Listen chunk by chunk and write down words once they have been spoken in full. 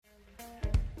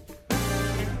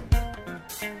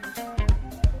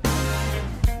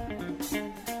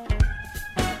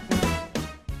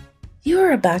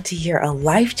are about to hear a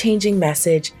life-changing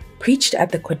message preached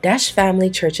at the Kodesh Family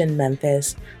Church in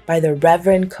Memphis by the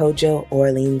Reverend Kojo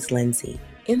Orleans Lindsay.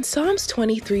 In Psalms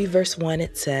 23 verse 1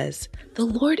 it says, "The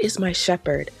Lord is my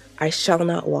shepherd, I shall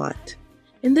not want."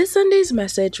 In this Sunday's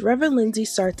message, Reverend Lindsay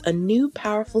starts a new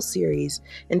powerful series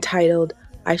entitled,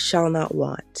 "I Shall Not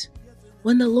Want."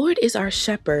 When the Lord is our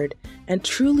shepherd and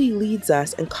truly leads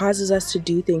us and causes us to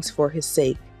do things for his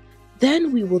sake,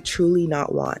 then we will truly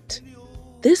not want.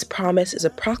 This promise is a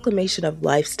proclamation of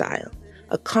lifestyle,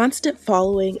 a constant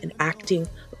following and acting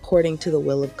according to the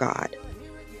will of God.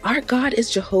 Our God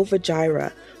is Jehovah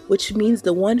Jireh, which means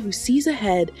the one who sees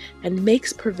ahead and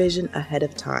makes provision ahead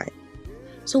of time.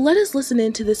 So let us listen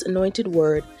into this anointed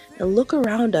word and look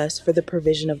around us for the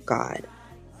provision of God.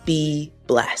 Be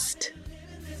blessed.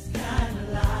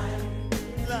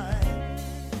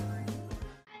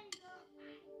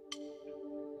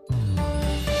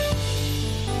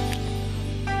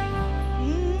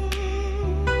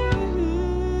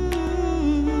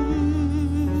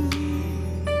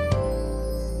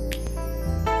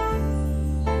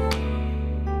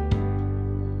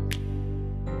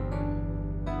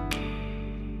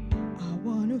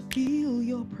 Feel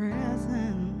your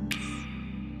presence.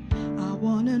 I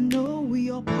want to know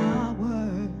your power.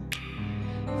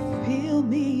 Fill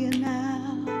me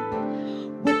now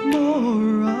with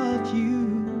more of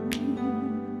you.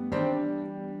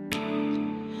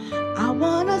 I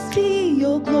want to see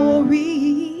your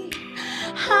glory.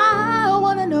 I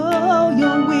want to know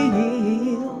your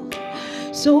will.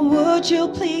 So would you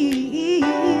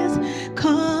please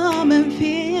come and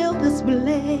fill this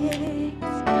place?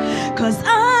 'Cause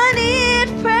I need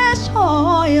fresh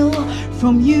oil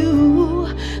from you.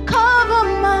 Cover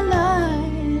my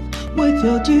life with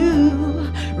your dew.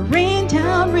 Rain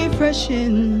down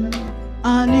refreshing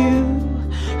on you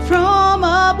from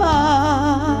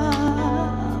above.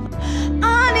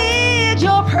 I need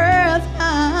your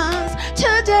presence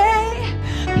today.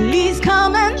 Please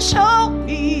come and show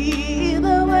me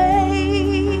the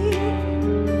way.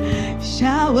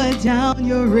 Shower down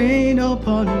your rain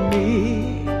upon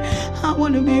me. I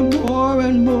want to be more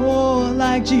and more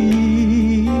like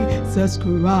Jesus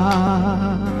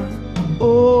Christ.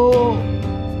 Oh,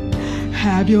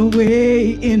 have your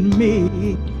way in me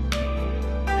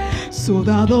so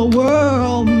that the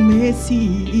world may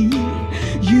see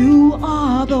you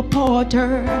are the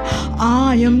potter,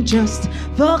 I am just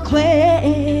the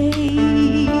clay.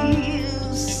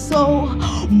 So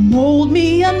mold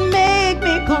me and make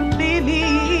me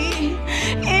completely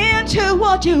into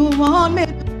what you want me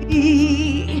to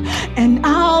be, and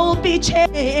I'll be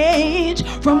changed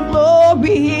from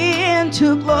glory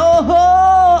into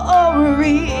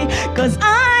glory. 'Cause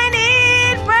I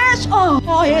need fresh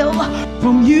oil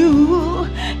from you.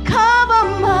 Cover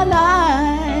my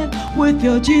life with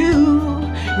your dew.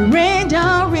 Rain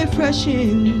down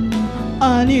refreshing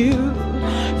on you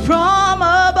from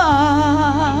above.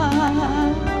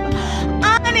 I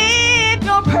need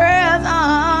your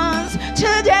presence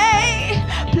today.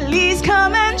 Please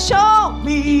come and show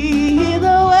me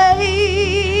the way.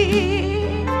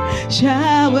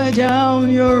 Shower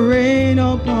down your rain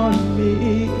upon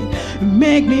me.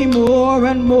 Make me more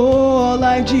and more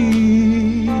like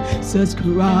Jesus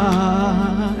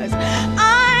Christ.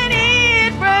 I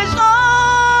need fresh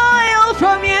oil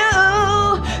from you.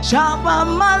 Shower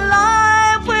my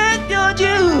life with your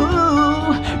dew.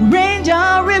 Rain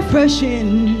down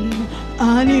refreshing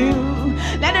on you.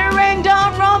 Let it rain down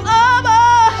from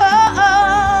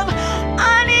above.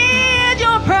 I need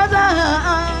your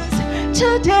presence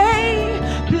today.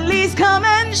 Please come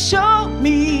and show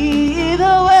me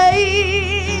the way.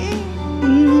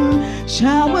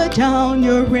 Shower down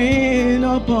your rain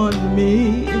upon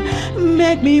me.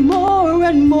 Make me more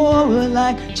and more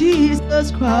like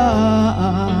Jesus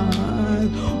Christ.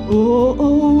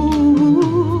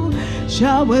 Oh,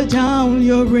 shower down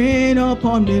your rain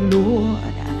upon me, Lord.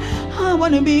 I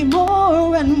want to be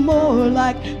more and more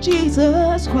like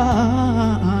Jesus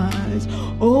Christ.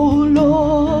 Oh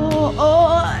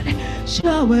Lord,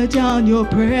 shower down your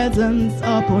presence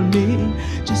upon me.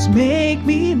 Just make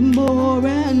me more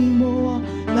and more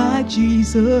like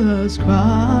Jesus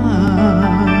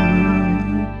Christ.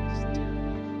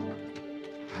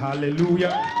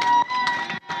 Hallelujah.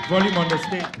 Volume on the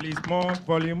stage, please. More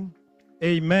volume.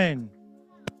 Amen.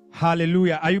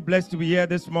 Hallelujah. Are you blessed to be here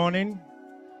this morning?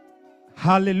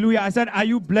 Hallelujah. I said, are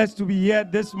you blessed to be here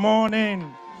this morning?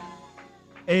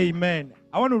 Amen.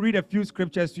 I want to read a few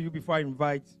scriptures to you before I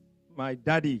invite my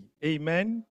daddy.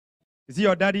 Amen. Is he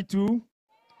your daddy too?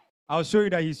 I'll show you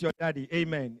that he's your daddy.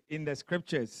 Amen. In the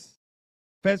scriptures.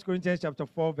 1 Corinthians chapter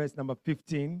 4, verse number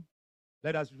 15.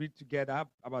 Let us read together. I have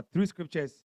about 3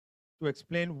 scriptures to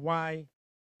explain why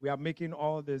we are making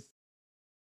all this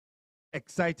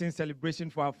exciting celebration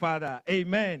for our Father.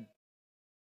 Amen.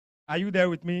 Are you there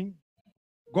with me?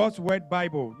 God's Word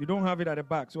Bible. You don't have it at the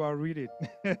back, so I'll read it.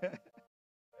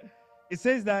 It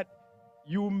says that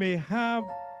you may have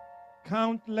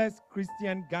countless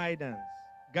Christian guardians,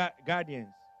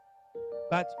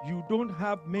 but you don't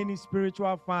have many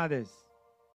spiritual fathers.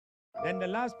 Then the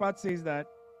last part says that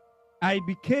I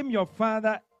became your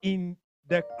father in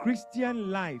the Christian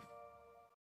life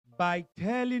by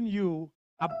telling you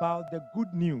about the good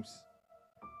news.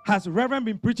 Has Reverend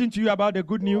been preaching to you about the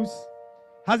good news?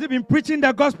 Has he been preaching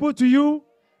the gospel to you?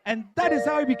 And that is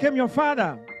how he became your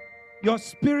father, your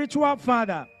spiritual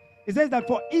father. It says that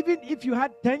for even if you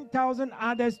had 10,000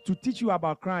 others to teach you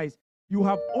about Christ, you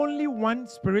have only one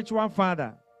spiritual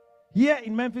father. Here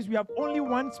in Memphis, we have only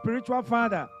one spiritual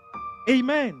father.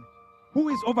 Amen. Who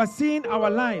is overseeing our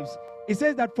lives. It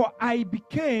says that for I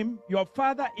became your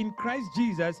father in Christ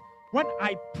Jesus when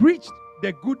I preached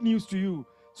the good news to you.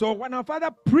 So when our father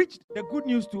preached the good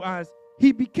news to us,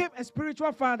 he became a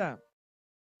spiritual father.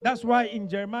 That's why in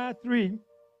Jeremiah 3,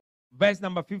 verse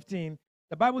number 15,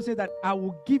 the Bible says that I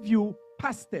will give you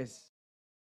pastors,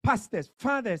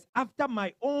 fathers after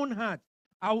my own heart.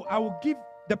 I will give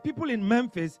the people in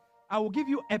Memphis, I will give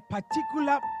you a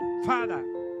particular father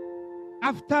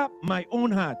after my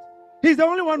own heart. He's the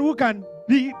only one who can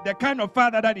be the kind of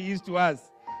father that he is to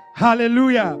us.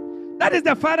 Hallelujah. That is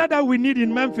the father that we need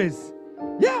in Memphis.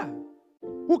 Yeah.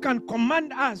 Who can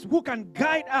command us, who can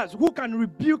guide us, who can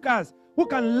rebuke us, who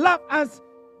can love us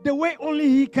the way only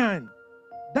he can.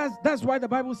 That's why the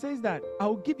Bible says that I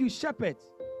will give you shepherds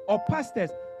or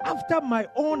pastors after my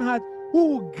own heart who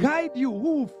will guide you,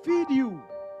 who will feed you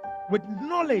with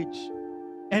knowledge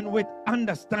and with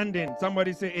understanding.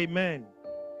 Somebody say amen.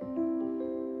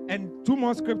 And 2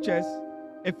 more scriptures.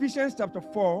 Ephesians chapter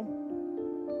 4,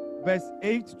 verse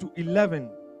 8 to 11.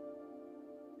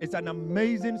 It's an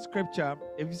amazing scripture.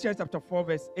 Ephesians chapter 4,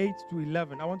 verse 8 to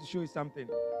 11. I want to show you something.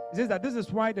 It says that this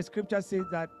is why the scripture says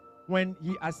that when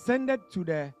he ascended to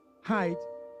the height,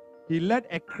 he led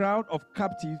a crowd of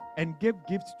captives and gave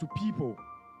gifts to people.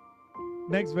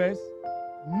 Next verse.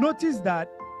 Notice that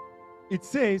it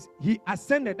says he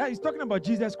ascended. That is talking about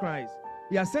Jesus Christ.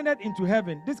 He ascended into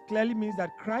heaven. This clearly means that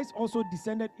Christ also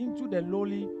descended into the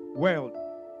lowly world.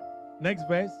 Next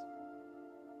verse.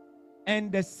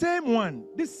 And the same one,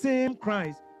 this same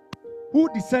Christ who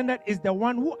descended is the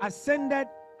one who ascended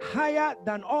higher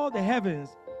than all the heavens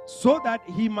so that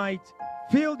he might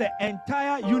fill the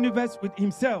entire universe with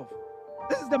himself.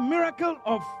 This is the miracle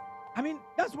of,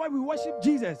 that's why we worship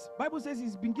Jesus. Bible says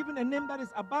he's been given a name that is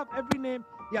above every name.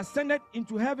 He ascended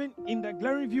into heaven in the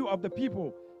glaring view of the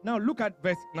people. Now look at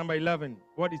verse number 11,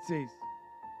 what it says.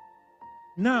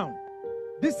 Now,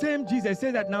 this same Jesus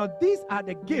says that now these are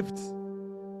the gifts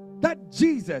that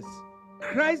Jesus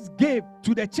Christ gave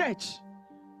to the church.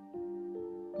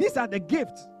 These are the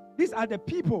gifts. These are the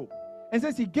people. And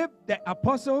says he gave the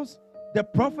apostles, the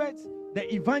prophets,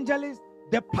 the evangelists,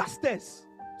 the pastors.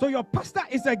 So your pastor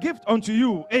is a gift unto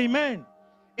you. Amen.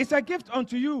 It's a gift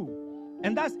unto you.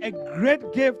 And that's a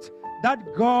great gift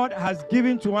that God has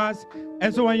given to us.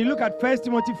 And so when you look at 1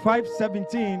 Timothy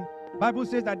 5:17, Bible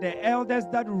says that the elders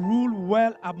that rule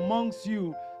well amongst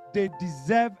you, they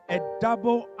deserve a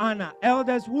double honor.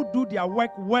 Elders who do their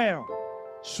work well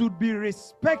should be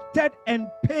respected and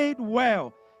paid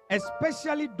well,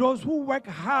 especially those who work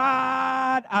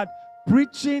hard at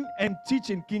preaching and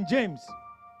teaching. King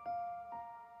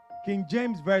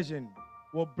James Version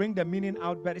will bring the meaning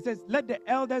out better. It says, let the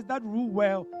elders that rule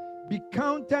well be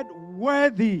counted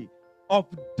worthy of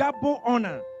double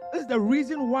honor. This is the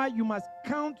reason why you must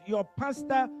count your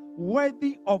pastor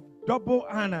worthy of double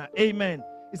honor. Amen.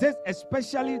 It says,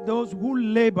 especially those who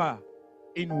labor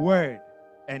in word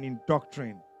and in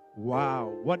doctrine.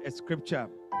 Wow, what a scripture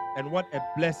and what a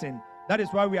blessing. That is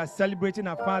why we are celebrating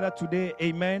our Father today.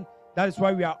 Amen. That is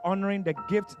why we are honoring the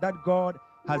gift that God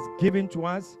has given to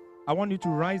us. I want you to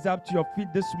rise up to your feet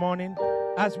this morning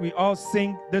as we all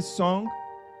sing this song.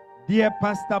 Dear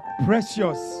Pastor,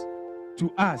 precious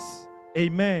to us.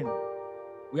 Amen.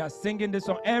 We are singing this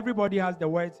song. Everybody has the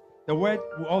words. The word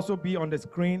will also be on the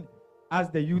screen as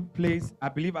the youth plays. I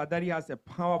believe our daddy has a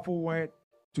powerful word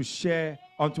to share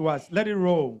unto us. Let it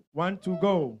roll. 1, 2,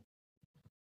 go.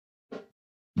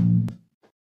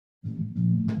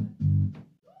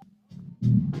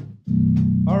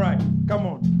 All right, come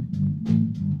on.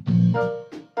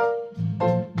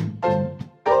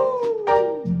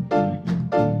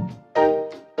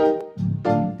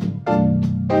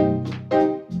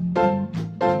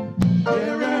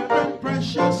 Dear and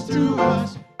precious to us.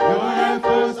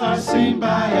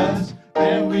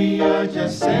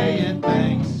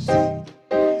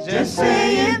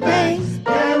 thanks.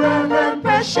 They're ever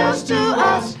precious to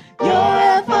us. Your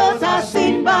efforts are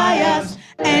seen by us,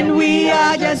 and we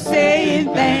are just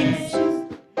saying thanks.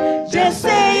 Just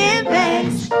saying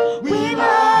thanks. We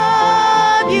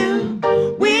love you.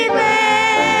 We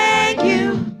thank you.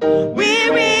 We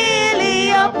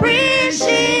really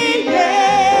appreciate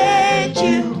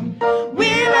you.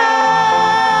 We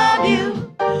love you.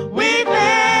 We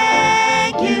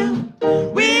thank you.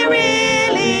 We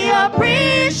really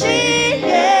appreciate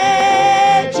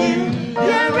you.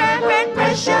 You're very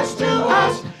precious to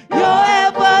us. Your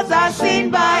efforts are seen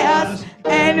by us,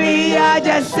 and we are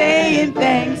just saying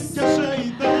thanks.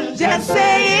 Just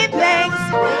saying thanks.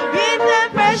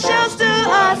 It's precious to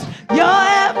us. Your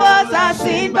efforts are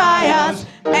seen by us,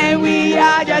 and we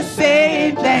are just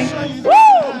saying thanks.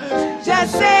 Woo!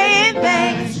 Just saying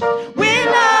thanks. We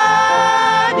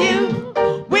love you.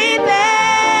 We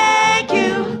thank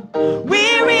you.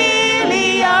 We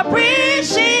really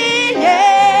appreciate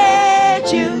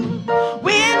you.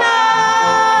 We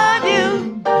love you.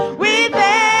 We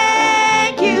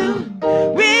thank you.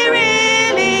 We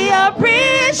really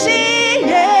appreciate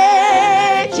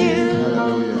you.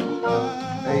 Hallelujah.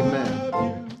 Amen.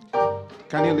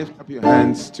 Can you lift up your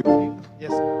hands to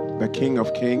the King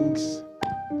of Kings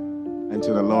and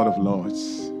to the Lord of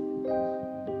Lords?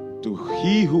 To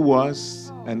He who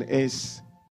was and is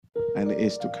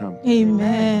to come.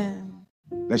 Amen.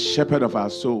 The shepherd of our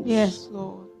souls. Yes,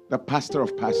 Lord. The pastor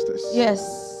of pastors. Yes.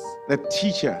 The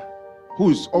teacher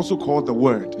who is also called the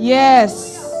Word.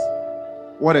 Yes.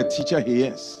 What a teacher He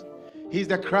is. He's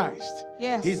the Christ.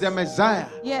 Yes. He's the Messiah.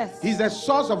 Yes. He's the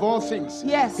source of all things.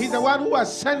 Yes. He's the one who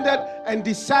ascended and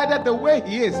decided the way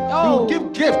He is. He Oh. will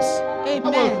give gifts. Amen.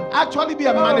 That will actually be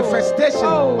a manifestation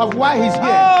of why He's here.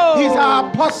 Oh. He's our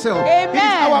apostle. Amen.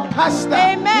 He's our pastor.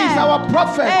 Amen. He's our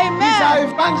prophet. Amen. He's our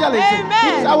evangelist.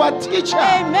 Amen. He's our teacher.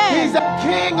 Amen. He's the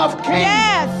King of Kings.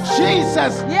 Yes.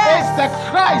 Jesus Yes. is the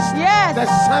Christ, Yes. the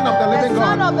Son of the living The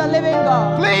Son God. of the living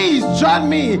God. Please join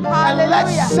me and Hallelujah.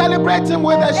 let's celebrate Him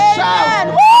with a Amen. shout.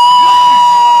 Woo!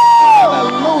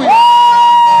 Hallelujah.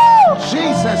 Woo!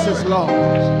 Jesus is Lord.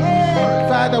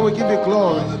 Father, we give you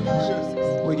glory.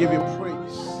 We give you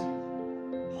praise.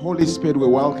 Holy Spirit, we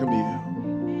welcome you.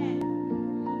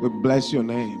 We bless your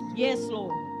name. Yes,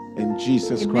 Lord. In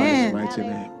Jesus Amen. Christ's mighty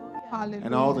name. Hallelujah.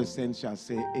 And all the saints shall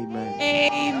say amen.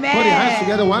 Amen. Put your hands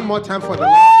together one more time for the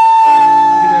Lord.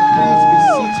 Please be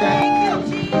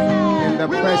seated in the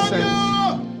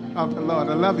presence of the Lord.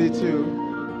 I love you too.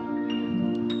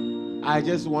 I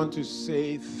just want to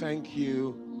say thank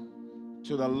you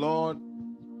to the Lord,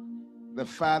 the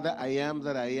Father I am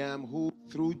that I am, who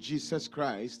through Jesus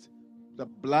Christ, the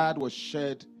blood was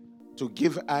shed to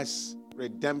give us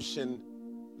redemption,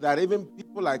 that even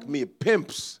people like me,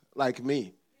 pimps like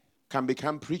me, can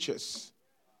become preachers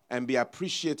and be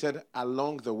appreciated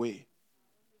along the way.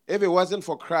 If it wasn't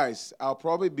for Christ, I'll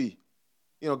probably be,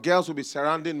 girls will be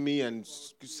surrounding me and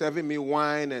serving me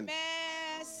wine and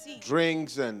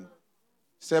drinks and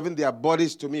serving their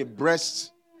bodies to me,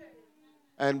 breasts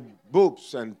and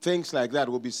boobs and things like that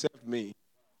will be served me.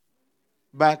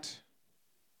 But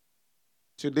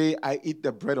today I eat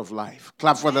the bread of life.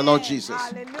 Clap for the Lord Jesus.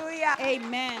 Hallelujah.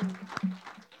 Amen.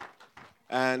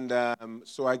 And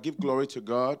so I give glory to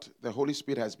God. The Holy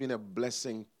Spirit has been a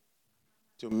blessing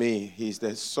to me. He's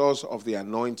the source of the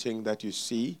anointing that you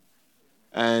see.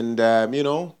 And,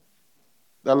 the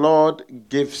Lord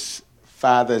gives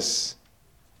fathers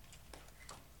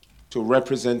to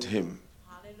represent Him.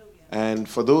 Hallelujah. And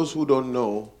for those who don't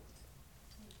know,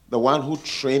 the one who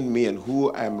trained me and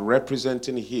who I'm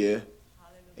representing here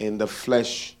in the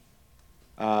flesh,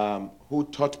 who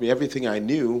taught me everything I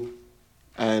knew,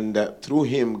 and through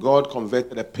him, God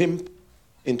converted a pimp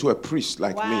into a priest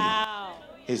like me.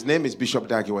 His name is Bishop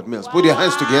Dag Heward-Mills. Put your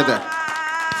hands together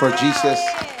for Jesus.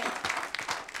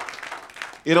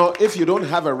 If you don't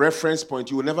have a reference point,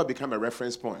 you will never become a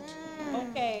reference point.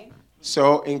 Okay.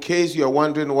 So in case you're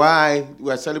wondering why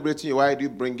we are celebrating you, why do you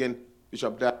bring in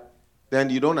Bishop Dag, then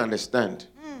you don't understand.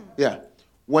 Yeah.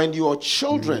 When your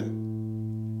children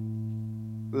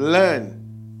learn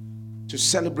to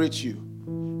celebrate you,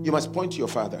 you must point to your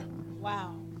father.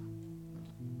 Wow.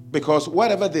 Because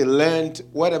whatever they learned,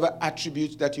 whatever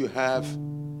attributes that you have,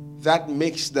 that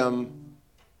makes them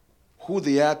who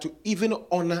they are to even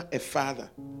honor a father.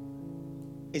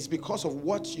 It's because of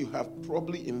what you have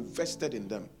probably invested in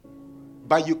them.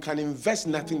 But you can invest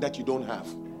nothing that you don't have.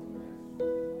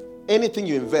 Anything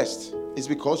you invest is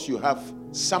because you have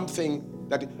something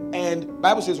that, and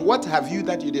Bible says, what have you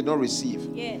that you did not receive?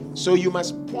 Yes. So you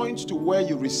must point to where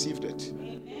you received it.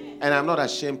 Amen. And I'm not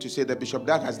ashamed to say that Bishop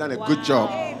Dag has done a good job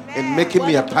in making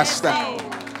me a pastor,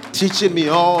 teaching me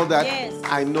all that Yes.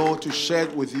 I know to share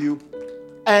with you.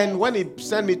 And when he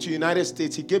sent me to United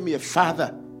States, he gave me a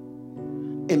father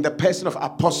in the person of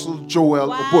Apostle Joel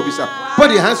Obobisa. Put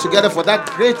your hands together for that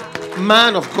great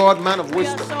man of God, man of We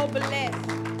are wisdom. so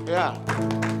blessed. Yeah.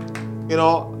 You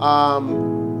know,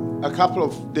 a couple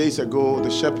of days ago,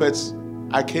 the shepherds,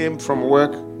 I came from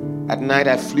work at night.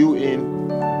 I flew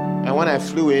in. And when I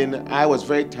flew in, I was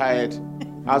very tired.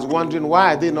 I was wondering,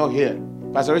 why are they not here?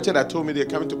 Pastor Richard had told me they're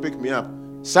coming to pick me up.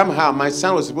 Somehow, my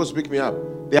son was supposed to pick me up.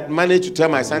 They had managed to tell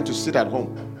my son to sit at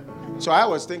home. So I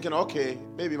was thinking, okay,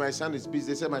 maybe my son is busy.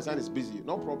 They said my son is busy.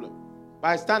 No problem. But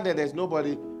I stand there, there's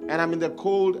nobody. And I'm in the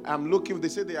cold. I'm looking. They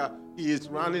say he is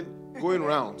running, going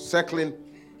around, circling.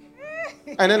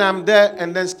 And then I'm there,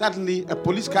 and then suddenly a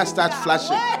police car starts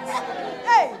flashing.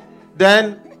 Hey.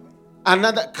 Then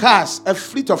another cars, a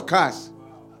fleet of cars.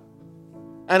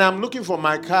 And I'm looking for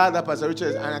my car that Pastor Richard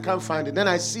is, and I can't find it. Then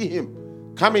I see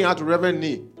him coming out to Reverend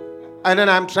Nee. And then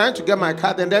I'm trying to get my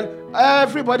card, and then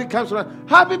everybody comes around.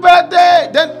 Happy birthday!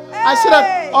 Then I see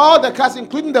that all the cars,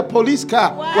 including the police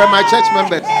car, were my church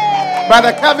members.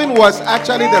 Brother Kevin was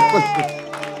actually the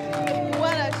police.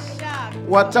 What a shock.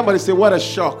 What somebody say, what a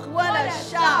shock. What a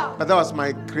shock. But that was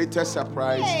my greatest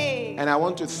surprise. Hey. And I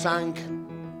want to thank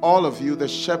all of you, the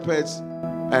shepherds,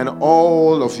 and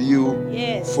all of you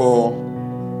Yes. for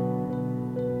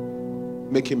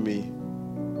making me.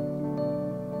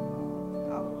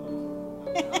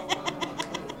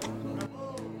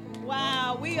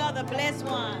 Wow, we are the blessed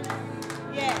ones.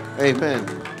 Yes. Amen.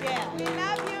 Yeah. We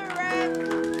love you,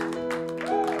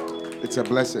 Rev. It's a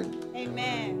blessing.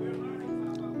 Amen.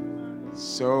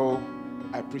 So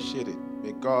I appreciate it.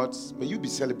 May you be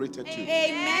celebrated too.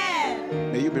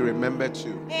 Amen. May you be remembered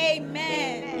too.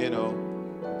 Amen. You know,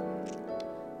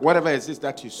 whatever it is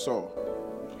that you saw,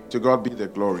 to God be the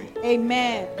glory.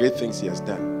 Amen. Great things He has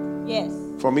done. Yes.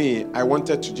 For me, I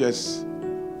wanted to just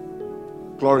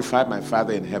glorify my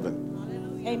Father in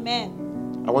heaven.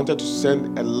 Amen. I wanted to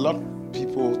send a lot of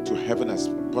people to heaven as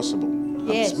possible,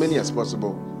 Yes. as many as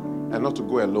possible, and not to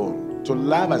go alone. To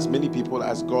love as many people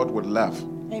as God would love.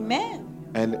 Amen.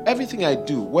 And everything I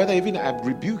do, whether even I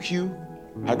rebuke you,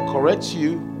 I correct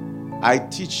you, I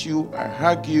teach you, I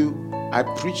hug you, I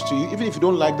preach to you, even if you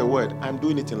don't like the word, I'm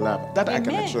doing it in love. That I can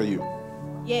Amen. assure you.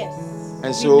 Yes. And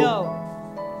We so, know.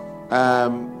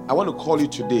 I want to call you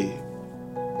today,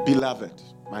 beloved,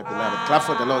 my beloved. Clap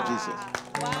for the Lord Jesus.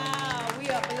 Wow, we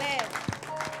are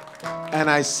blessed. And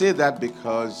I say that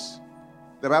because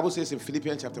the Bible says in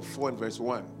Philippians chapter 4 and verse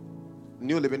 1,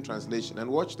 New Living Translation, and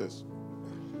watch this.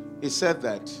 It said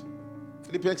that,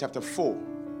 Philippians chapter 4,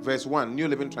 verse 1, New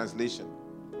Living Translation.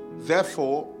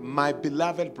 Therefore, my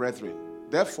beloved brethren,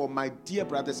 therefore, my dear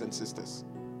brothers and sisters,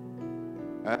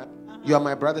 you are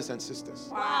my brothers and sisters.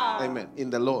 Wow. Amen. In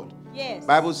the Lord. Yes.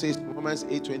 Bible says in Romans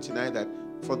 8:29 that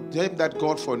for them that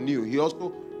God foreknew, He also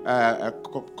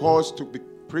caused to be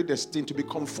predestined to be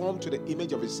conformed to the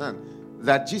image of His Son,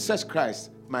 that Jesus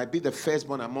Christ might be the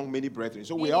firstborn among many brethren.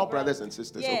 So we are all brothers and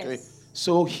sisters. Yes. Okay.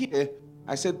 So here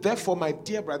I said, therefore, my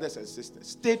dear brothers and sisters,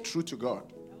 stay true to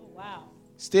God. Oh, wow.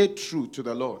 Stay true to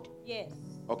the Lord. Yes.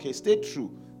 Okay. Stay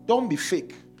true. Don't be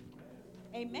fake.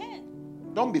 Amen.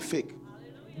 Don't be fake.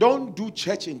 Don't do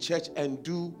church in church and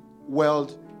do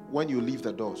world when you leave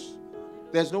the doors.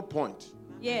 There's no point.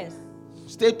 Yes.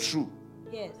 Stay true.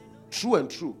 Yes. True and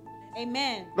true.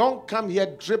 Amen. Don't come here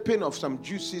dripping of some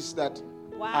juices that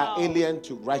Wow. are alien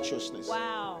to righteousness.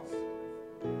 Wow.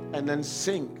 And then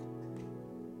sing.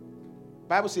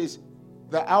 Bible says,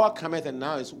 the hour cometh and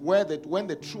now is when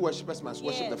the true worshippers must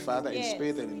worship the Yes, Father in yes.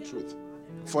 spirit and in truth.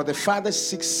 For the Father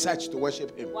seeks such to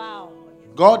worship Him. Wow.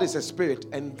 God is a spirit,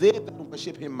 and they that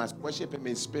worship Him must worship Him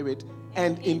in spirit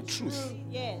and in truth.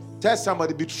 Yes. Tell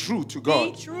somebody, be true to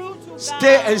God. Be true to God.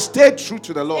 Stay true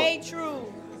to the Lord. Stay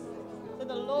true to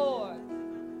the Lord.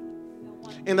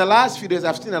 In the last few days,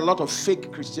 I've seen a lot of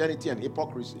fake Christianity and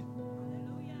hypocrisy.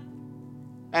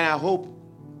 And I hope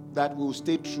that we'll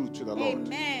stay true to the Lord.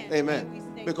 Amen. We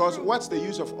Amen. stay Because true. what's the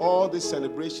use of all this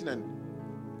celebration and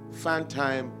fun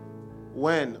time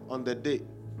when on the day...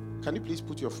 Can you please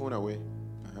put your phone away?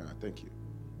 Thank you.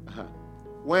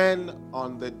 When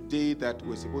on the day that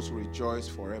we're supposed to rejoice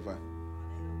forever,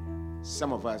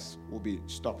 some of us will be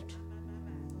stopped.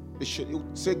 It should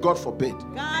say, God forbid.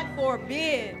 God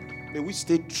forbid. May we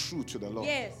stay true to the Lord.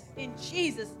 Yes. In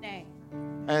Jesus' name.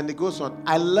 And it goes on,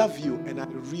 I love you and I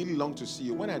really long to see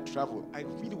you. When I travel, I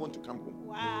really want to come home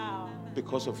Wow.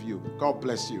 because of you. God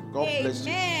bless you. God bless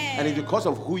you. Amen. And it's because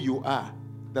of who you are,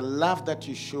 the love that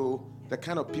you show, the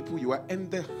kind of people you are,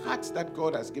 and the heart that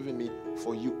God has given me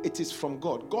for you. It is from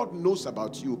God. God knows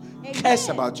about you, cares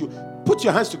Amen. about you. Put Put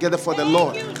your hands together for the Thank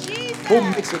Lord you, Jesus. who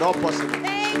makes it all possible.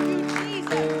 Thank you,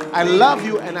 Jesus. I love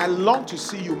you and I long to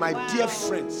see you, my Wow. dear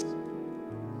friends.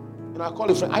 I call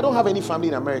you friend. I don't have any family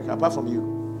in America apart from you.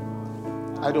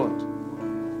 I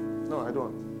don't. No, I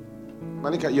don't.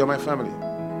 Malika, you're my family.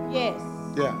 Yes.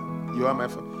 Yeah, you are my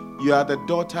family. You are the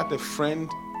daughter, the friend,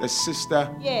 the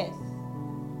sister Yes.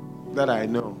 that I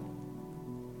know.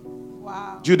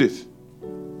 Wow. Judith,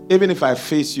 even if I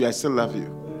face you, I still love you.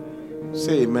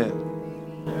 Say amen.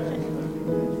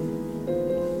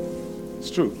 It's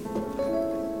true.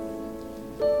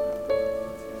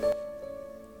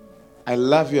 I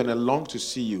love you and I long to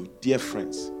see you, dear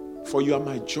friends, for you are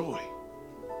my joy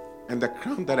and the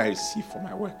crown that I receive for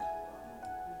my work.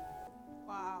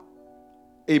 Wow.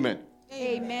 Amen.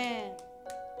 Amen.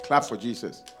 Clap for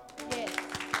Jesus. Yes.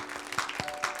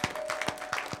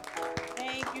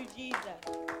 Thank you, Jesus.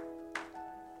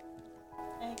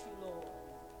 Thank you,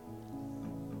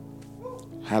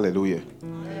 Lord. Hallelujah.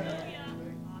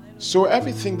 So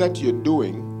everything that you're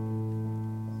doing,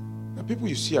 the people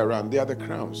you see around, they are the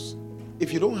crowns.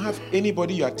 If you don't have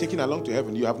anybody you are taking along to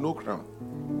heaven, you have no crown.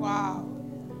 Wow.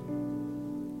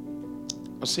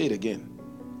 I'll say it again.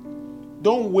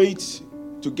 Don't wait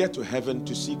to get to heaven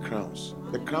to see crowns.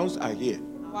 The crowns are here.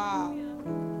 Wow.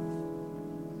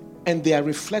 And they are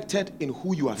reflected in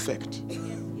who you affect.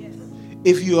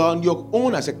 If you are on your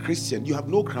own as a Christian, you have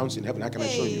no crowns in heaven, I can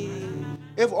assure you.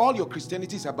 If all your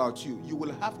Christianity is about you, you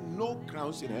will have no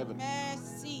crowns in heaven.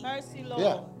 Mercy. Mercy, Lord.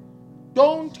 Yeah.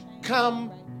 Don't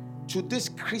come to this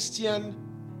Christian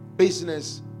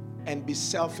business and be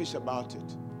selfish about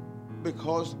it.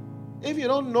 Because if you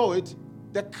don't know it,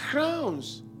 the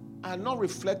crowns are not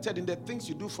reflected in the things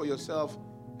you do for yourself,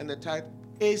 and the tithe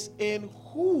is in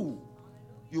who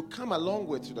you come along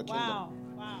with to the kingdom. Wow.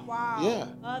 Wow. Wow. Yeah.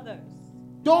 Others.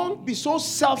 Don't be so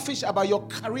selfish about your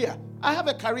career. I have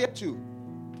a career too.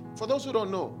 For those who don't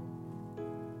know.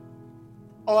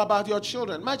 Or about your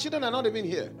children. My children are not even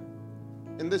here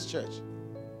in this church.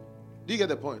 Do you get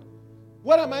the point?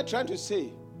 What am I trying to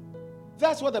say?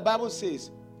 That's what the Bible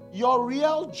says. Your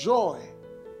real joy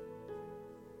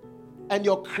and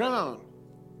your crown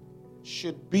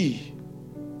should be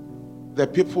the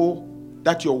people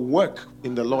that your work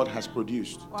in the Lord has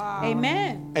produced. Wow.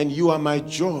 Amen. And you are my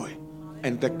joy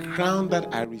and the crown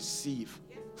that I receive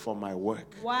for my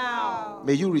work. Wow.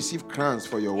 May you receive crowns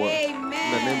for your work. Amen.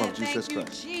 In the name of Jesus Thank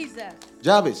Christ. you, Jesus.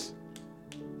 Jarvis,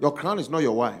 your crown is not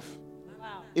your wife.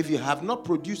 Wow. If you have not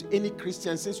produced any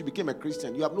Christian since you became a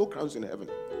Christian, you have no crowns in heaven.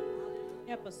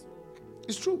 Help us, Lord.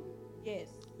 It's true. Yes.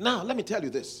 Now, let me tell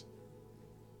you this.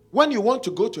 When you want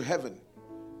to go to heaven,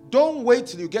 don't wait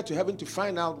till you get to heaven to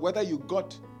find out whether you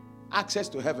got access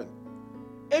to heaven.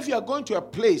 If you are going to a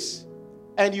place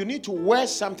and you need to wear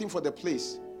something for the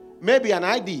place, maybe an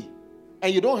ID,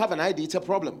 and you don't have an ID, it's a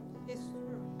problem. It's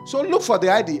true. So look for the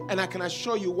ID, and I can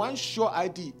assure you one sure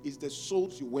ID is the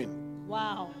souls you win.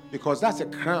 Wow. Because that's a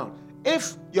crown.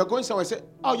 If you're going somewhere and say,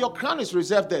 oh, your crown is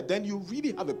reserved there, then you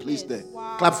really have a place there.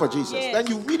 Wow. Clap for Jesus. Yes. Then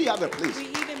you really have a place. We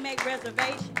even make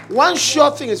reservations. One sure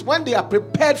thing is when they are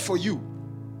prepared for you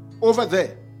over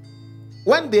there,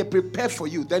 when they prepare for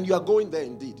you, then you are going there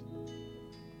indeed.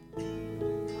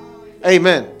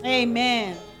 Amen.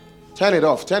 Amen. Turn it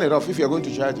off. Turn it off if you're going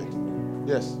to charge it.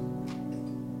 Yes.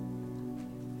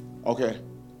 Okay.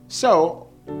 So,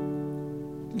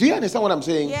 do you understand what I'm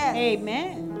saying? Yes.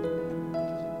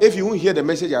 Amen. If you won't hear the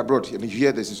message I brought, and if you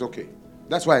hear this, it's okay.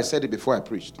 That's why I said it before I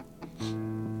preached.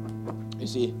 You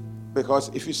see? Because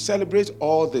if you celebrate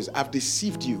all this, I've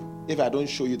deceived you if I don't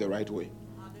show you the right way.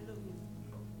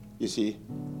 You see?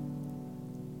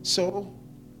 So,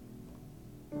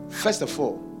 first of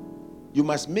all, you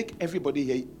must make everybody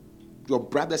here your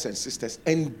brothers and sisters,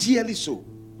 and dearly so.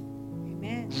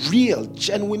 Amen. Real,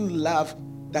 genuine love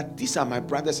that these are my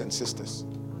brothers and sisters.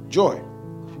 Joy.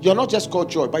 You're not just called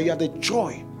joy, but you are the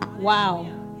joy. Wow.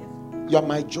 You are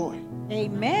my joy.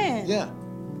 Amen. Yeah.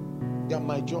 You are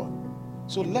my joy.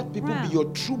 So let people be your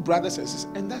true brothers and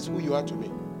sisters, and that's who you are to me.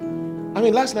 I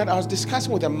mean, last night I was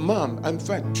discussing with a mom, in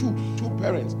fact, two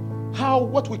parents,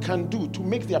 what we can do to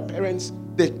make their parents,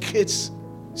 their kids,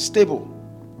 stable.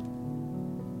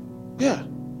 Yeah.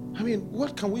 I mean,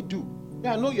 what can we do?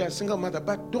 Yeah, I know you're a single mother,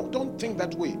 but don't think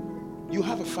that way. You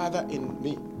have a father in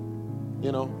me.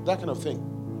 You know, that kind of thing.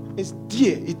 It's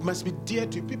dear. It must be dear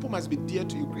to you. People must be dear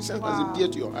to you. Christians must be dear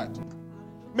to your heart.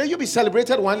 May you be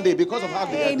celebrated one day because of how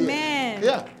they are dear. Amen.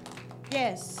 Yeah.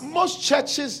 Yes. Most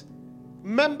churches,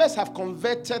 members have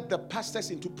converted the pastors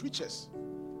into preachers.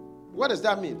 What does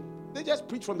that mean? They just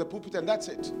preach from the pulpit and that's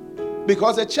it.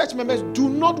 Because the church members do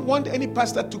not want any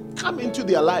pastor to come into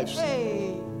their lives.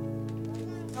 Hey.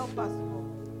 Help us, Lord.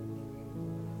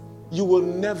 You will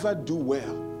never do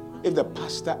well if the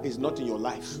pastor is not in your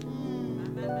life.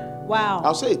 Wow.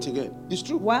 I'll say it again. It's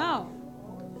true. Wow.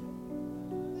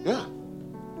 Yeah.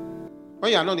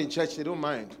 When you are not in church, they don't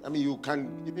mind. I mean, you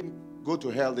can even go to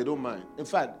hell, they don't mind. In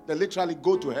fact, they literally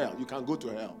go to hell. You can go to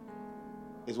hell,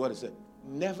 is what it said.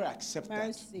 Never accept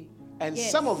Mercy. that. And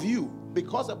Yes. some of you,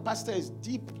 because a pastor is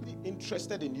deeply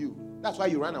interested in you, that's why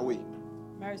you ran away.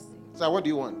 Mercy. So what do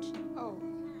you want? Oh.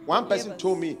 One Forgive person us.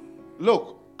 told me,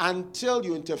 look, until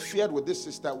you interfered with this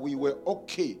sister, we were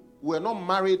okay. We were not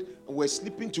married, and we're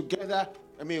sleeping together.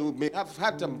 I mean, we may have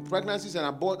had some pregnancies and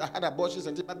had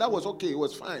abortions, but that was okay. It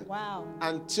was fine. Wow.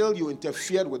 Until you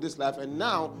interfered with this life, and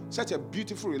now such a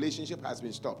beautiful relationship has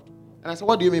been stopped. And I said,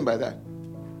 what do you mean by that?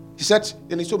 He said,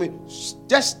 and he told me,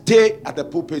 just stay at the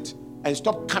pulpit and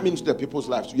stop coming to the people's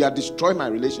lives. You are destroying my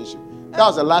relationship. That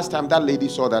was the last time that lady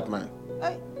saw that man.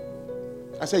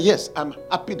 I said, yes, I'm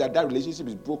happy that relationship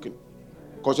is broken,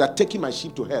 because you are taking my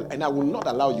sheep to hell, and I will not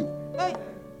allow you.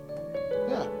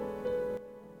 Yeah.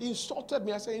 He insulted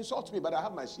me. I said, insult me, but I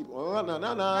have my sheep. Oh, no.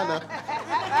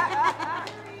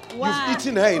 Wow. You've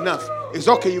eaten her enough. It's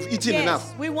okay, you've eaten Yes,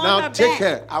 enough. we want now her take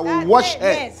back. her. I will That's wash it,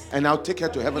 her, yes. and I'll take her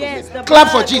to heaven. Yes, Again. the Clap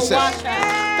for blood will Jesus. wash her.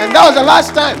 And that was the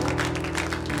last time.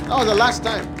 That was the last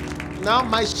time. Now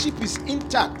my sheep is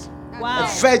intact. Wow.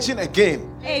 A virgin again.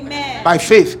 Amen. By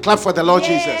faith. Clap for the Lord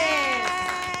Jesus.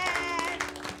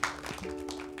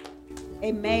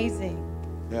 Amazing.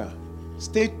 Yeah.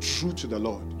 Stay true to the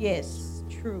Lord. Yes.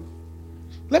 True.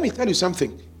 Let me tell you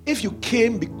something. If you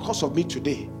came because of me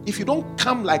today, if you don't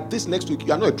come like this next week,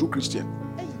 you are not a true Christian.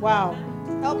 Wow.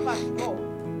 Help us go.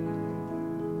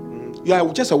 You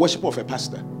are just a worshiper of a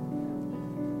pastor.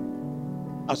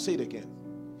 I'll say it again.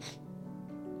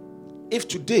 If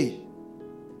today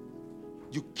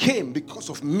you came because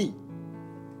of me,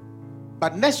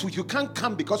 but next week you can't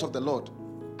come because of the Lord,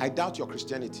 I doubt your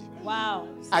Christianity. Wow.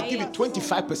 I give you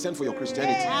 25% for your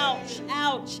Christianity. Ouch.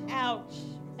 Ouch. Ouch.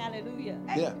 Hallelujah.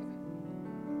 Yeah.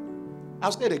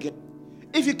 I'll say it again.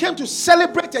 If you came to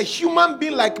celebrate a human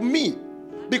being like me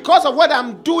because of what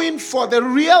I'm doing for the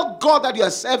real God that you are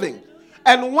serving,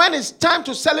 and when it's time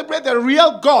to celebrate the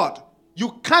real God,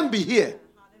 you can't be here,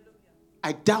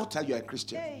 I doubt that you are a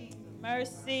Christian.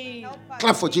 Mercy.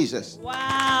 Clap for Jesus.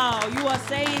 Wow. You are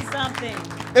saying something.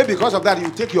 If because of that you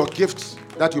take your gifts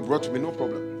that you brought to me, no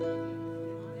problem.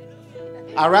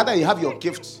 I'd rather you have your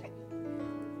gifts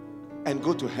and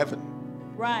go to heaven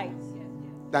Right.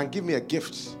 than give me a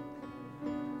gift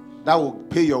that will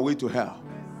pay your way to hell.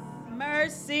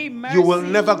 Mercy. Mercy. You will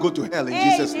never go to hell in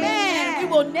Jesus' name. Amen. We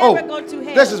will never go to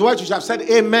hell. This is what you should have said.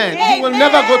 Amen. You will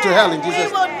never go to hell in Jesus'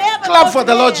 We will name. never Clap go for to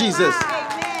the Lord hell. Jesus. Amen.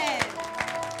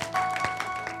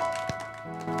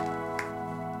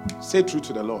 Say true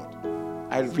to the Lord.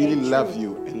 I really love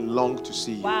you and long to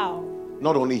see you. Wow.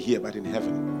 Not only here, but in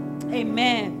heaven.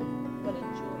 Amen. What a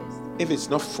joyous. If it's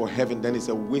not for heaven, then it's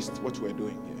a waste what we're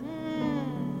doing here.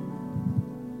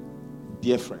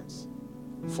 Dear friends,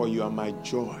 for you are my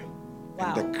joy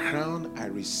and the crown I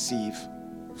receive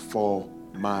for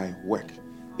my work.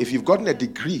 If you've gotten a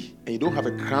degree and you don't have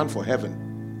a crown for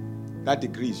heaven, that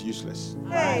degree is useless.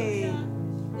 Hey.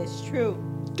 It's true.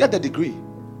 Get the degree,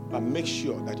 but make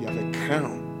sure that you have a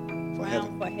crown for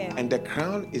heaven. For heaven. And the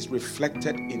crown is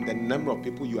reflected in the number of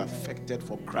people you affected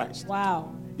for Christ.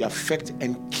 Wow. You affect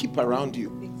and keep around you.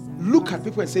 Look at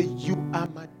people and say, you are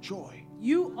my joy.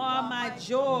 You are my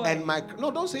joy. And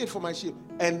don't say it for my sheep.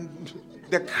 And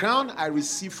the crown I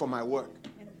receive for my work.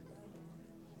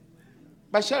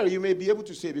 But Sherry, you may be able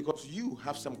to say, because you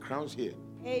have some crowns here.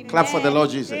 Amen. Clap for the Lord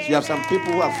Jesus. Amen. You have some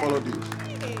people who have followed you.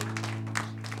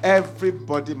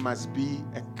 Everybody must be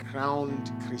a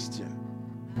crowned Christian.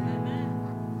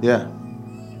 Yeah.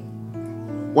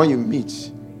 When you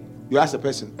meet, you ask the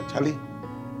person, Charlie,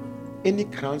 any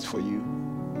crowns for you?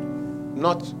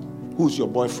 Not who's your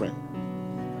boyfriend.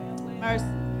 Mercy.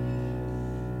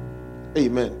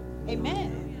 Amen.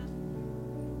 Amen.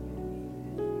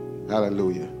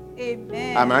 Hallelujah.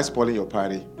 Amen. Am I spoiling your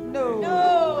party? No.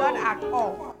 Not at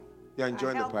all. You're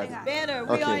enjoying the party? Better.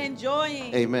 We are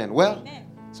enjoying. Amen. Well, Amen.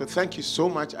 So thank you so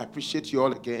much. I appreciate you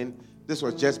all again. This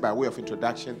was just by way of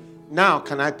introduction. Now,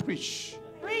 can I preach?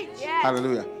 Preach. Yes.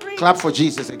 Hallelujah. Preach. Clap for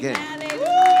Jesus again.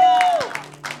 Hallelujah.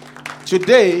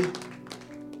 Today,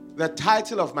 the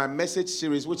title of my message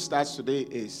series, which starts today,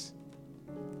 is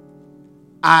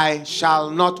I Shall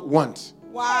Not Want.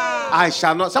 Wow. I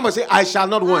shall not. Somebody say, I shall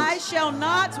not want. I shall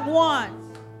not want.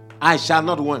 I shall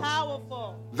not want.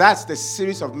 Powerful. That's the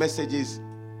series of messages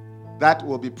that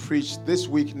will be preached this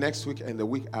week, next week, and the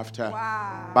week after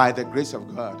by the grace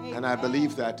of God. Amen. And I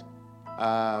believe that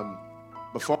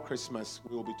before Christmas,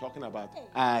 we will be talking about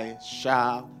I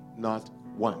shall not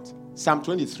want. Psalm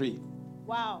 23.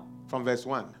 Wow. From verse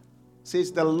 1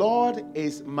 says, the Lord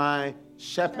is my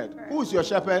shepherd. Who is your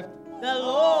shepherd? The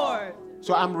Lord.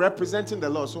 So I'm representing the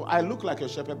Lord. So I look like your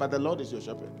shepherd, but the Lord is your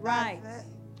shepherd. Right.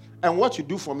 And what you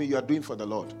do for me, you are doing for the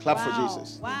Lord. Clap Wow. for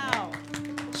Jesus. Wow.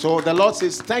 So the Lord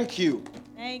says, thank you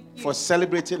Thank you. for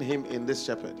celebrating him in this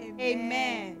shepherd.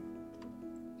 Amen.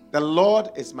 The Lord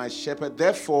is my shepherd,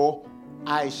 therefore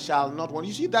I shall not want.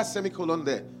 You see that semicolon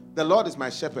there? The Lord is my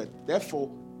shepherd.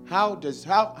 Therefore, how do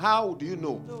you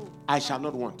know I shall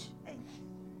not want?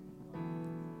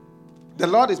 The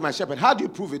Lord is my shepherd. How do you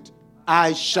prove it?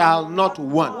 I shall not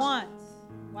want. Once.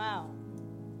 Wow.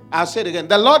 I'll say it again.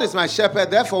 The Lord is my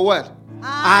shepherd, therefore what?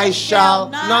 I shall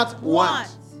not want.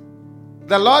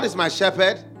 The Lord is my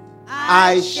shepherd.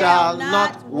 I shall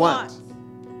not want.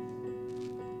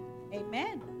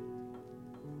 Amen.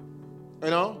 You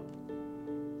know?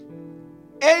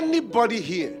 Anybody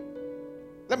here,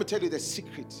 let me tell you the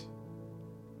secret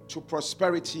to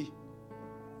prosperity,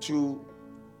 to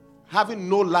having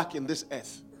no lack in this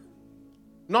earth,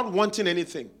 not wanting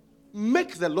anything.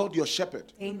 Make the Lord your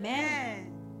shepherd.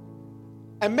 Amen.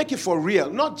 And make it for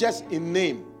real, not just in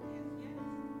name.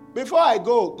 Before I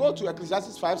go to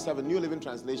Ecclesiastes 5:7, New Living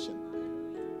Translation.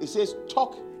 It says,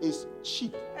 talk is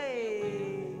cheap.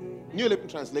 New Living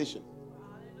Translation.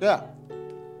 Yeah.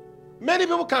 Many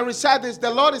people can recite this, the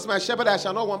Lord is my shepherd, I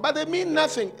shall not want. But they mean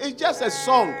nothing. It's just a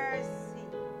song.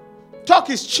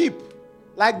 Talk is cheap.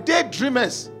 Like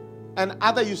daydreamers and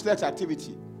other useless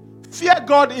activity. Fear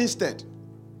God instead.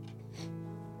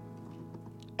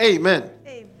 Amen.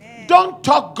 Don't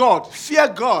talk God, fear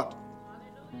God.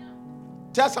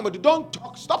 Tell somebody, don't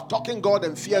talk, stop talking God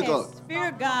and fear God.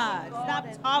 Fear God.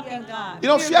 Stop talking God. You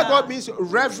know, fear God means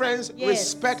reverence,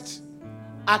 respect,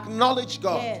 acknowledge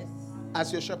God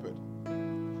as your shepherd.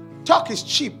 Talk is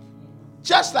cheap.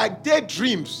 Just like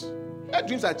daydreams.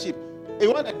 Daydreams are cheap. If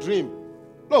you want a dream,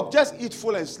 look, just eat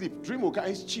full and sleep. Dream will come,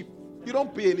 it's cheap. You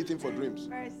don't pay anything for dreams.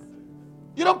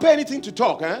 You don't pay anything to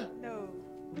talk, eh? No.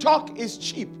 Talk is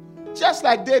cheap. Just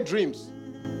like daydreams.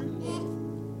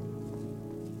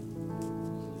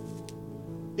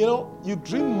 You know, you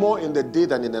dream more in the day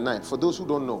than in the night. For those who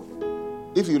don't know,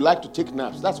 if you like to take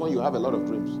naps, that's when you have a lot of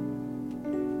dreams.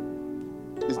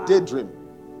 It's daydream.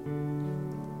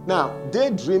 Now,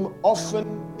 daydream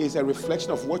often is a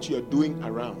reflection of what you're doing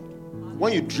around.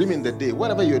 When you dream in the day,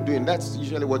 whatever you're doing, that's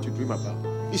usually what you dream about.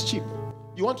 It's cheap.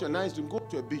 You want your nice dream, go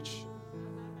to a beach.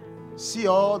 See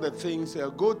all the things,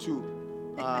 go to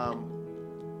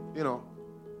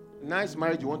nice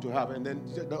marriage you want to have, and then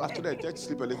after that, just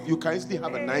sleep a little. You can easily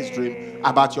have a nice dream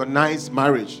about your nice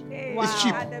marriage. Wow. It's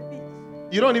cheap.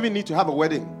 You don't even need to have a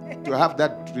wedding to have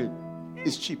that dream.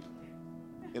 It's cheap.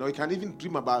 You know, you can even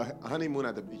dream about a honeymoon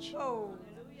at the beach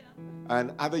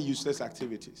and other useless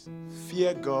activities.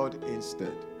 Fear God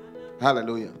instead.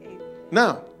 Hallelujah.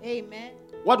 Now, amen.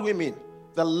 What do we mean?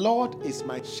 The Lord is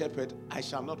my shepherd, I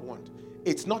shall not want.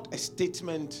 It's not a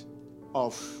statement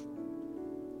of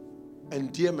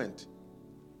endearment.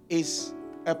 It's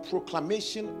a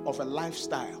proclamation of a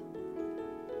lifestyle.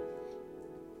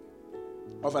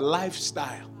 Of a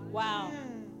lifestyle. Wow.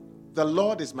 The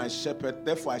Lord is my shepherd,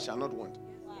 therefore I shall not want.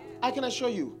 Wow. I can assure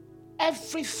you,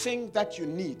 everything that you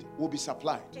need will be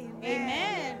supplied.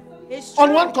 Amen. It's true.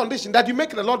 On one condition, that you make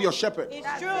the Lord your shepherd. It's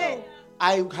true.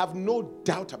 I have no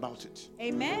doubt about it.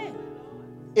 Amen.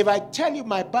 If I tell you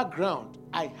my background,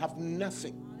 I have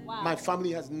nothing. Wow. My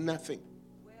family has nothing.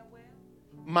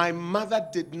 My mother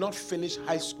did not finish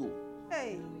high school.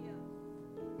 Hey.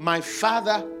 My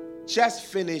father just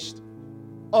finished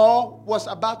or was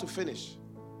about to finish.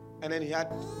 And then he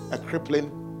had a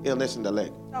crippling illness in the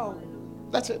leg. Oh.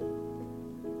 That's it.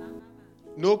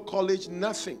 No college,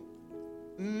 nothing.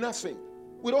 Nothing.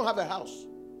 We don't have a house.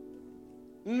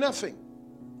 Nothing.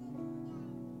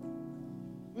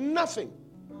 Nothing.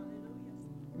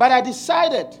 But I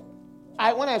decided,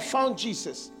 when I found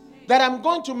Jesus, that I'm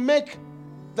going to make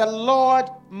the Lord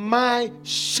my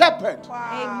shepherd.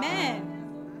 Wow.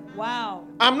 Amen. Wow.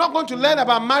 I'm not going to learn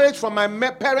about marriage from my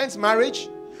parents' marriage.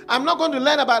 I'm not going to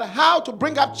learn about how to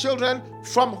bring up children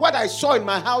from what I saw in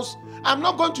my house. I'm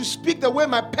not going to speak the way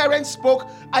my parents spoke.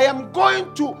 I am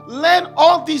going to learn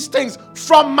all these things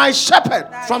from my shepherd,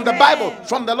 from the Bible,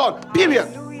 from the Lord, period.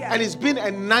 Hallelujah. And it's been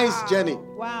a nice journey.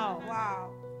 Wow.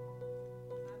 Wow.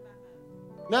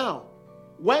 Now,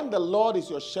 when the Lord is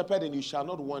your shepherd and you shall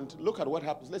not want, look at what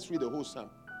happens. Let's read the whole psalm.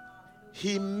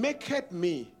 He maketh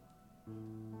me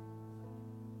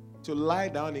to lie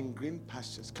down in green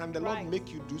pastures. Can the Lord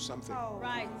make you do something?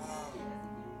 Right.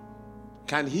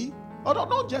 Can he? Oh,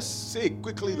 don't just say it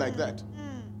quickly like that.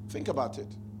 Think about it.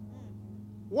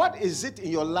 What is it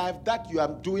in your life that you are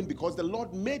doing because the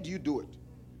Lord made you do it?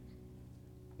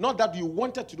 Not that you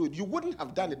wanted to do it. You wouldn't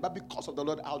have done it, but because of the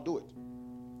Lord, I'll do it.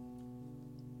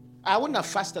 I wouldn't have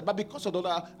fasted, but because of the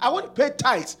Lord, I wouldn't pay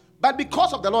tithes, but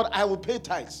because of the Lord, I will pay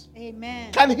tithes.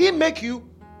 Amen. Can He make you?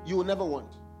 You will never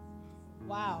want.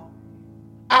 Wow.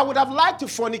 I would have liked to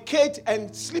fornicate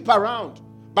and sleep around,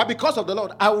 but because of the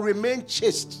Lord, I will remain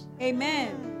chaste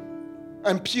Amen.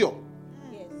 and pure.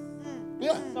 Yes.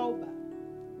 Yeah,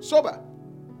 Sober.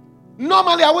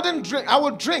 normally I wouldn't drink. I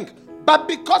would drink, but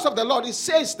because of the Lord, it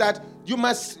says that you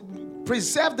must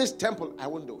preserve this temple. I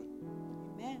won't do it.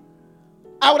 Amen.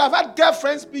 I would have had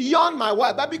girlfriends beyond my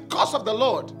wife, but because of the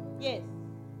Lord, Yes.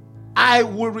 I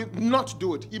will not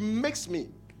do it. He makes me.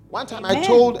 One time I Amen.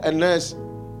 told a nurse,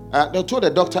 they told the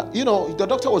doctor, the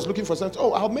doctor was looking for something.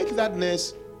 Oh, I'll make that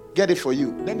nurse get it for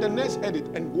you. Then the nurse heard it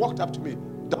and walked up to me.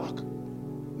 Doc,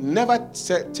 never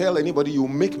tell anybody you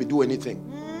make me do anything.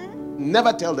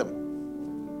 Never tell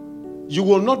them. You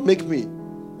will not make me.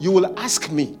 You will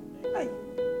ask me.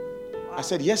 I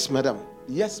said, yes, madam.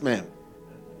 Yes, ma'am.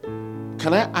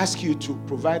 Can I ask you to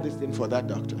provide this thing for that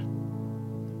doctor?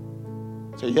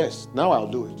 Say, yes, now I'll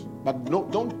do it. But no,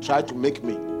 don't try to make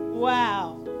me.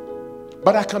 Wow.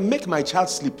 But I can make my child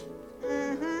sleep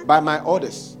by my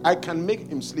orders. I can make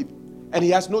him sleep. And he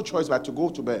has no choice but to go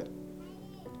to bed.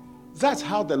 That's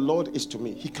how the Lord is to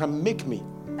me. He can make me.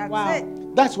 That's wow.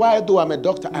 It. That's why, though I'm a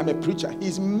doctor, I'm a preacher,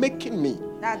 He's making me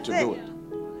That's to do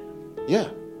it. Yeah,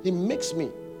 He makes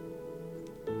me.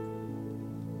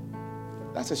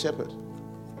 That's a shepherd.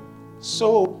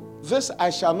 So this I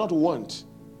shall not want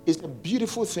is a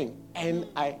beautiful thing. And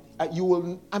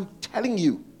I'm telling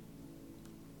you,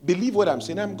 believe what I'm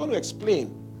saying. I'm going to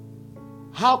explain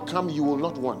how come you will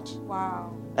not want.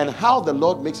 Wow. And how the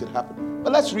Lord makes it happen.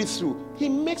 But let's read through. He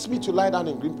makes me to lie down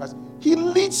in green pastures. He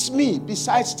leads me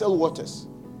beside still waters.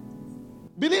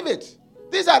 Believe it.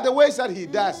 These are the ways that He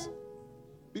does.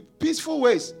 Peaceful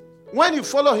ways. When you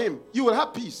follow Him, you will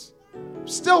have peace.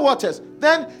 Still waters.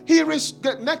 Then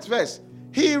next verse.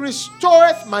 He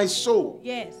restoreth my soul.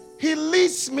 Yes. He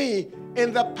leads me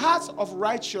in the paths of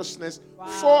righteousness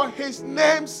for His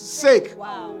name's sake.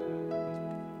 Wow.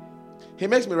 He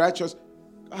makes me righteous.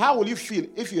 How will you feel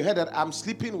if you heard that I'm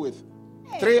sleeping with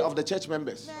 3 of the church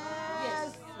members?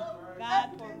 Yes. God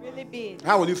for really big.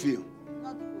 How will you feel?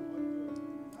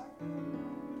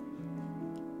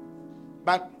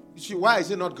 But you see, why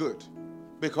is it not good?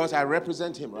 Because I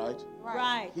represent Him, right?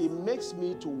 Right. He makes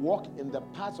me to walk in the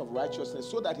paths of righteousness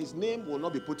so that His name will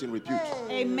not be put in repute.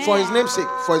 Amen. For His name's sake.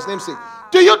 For His name's sake.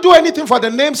 Do you do anything for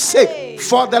the name's sake?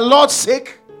 For the Lord's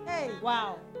sake?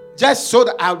 Wow. Just so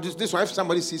that I'll do this one. If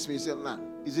somebody sees me and says, nah,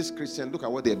 is this Christian? Look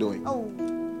at what they're doing. Oh.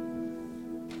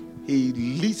 He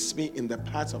leads me in the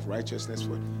paths of righteousness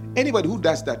for anybody who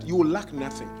does that, you will lack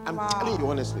nothing. I'm telling you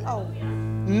honestly. Oh.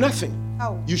 Nothing.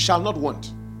 Oh. You shall not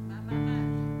want.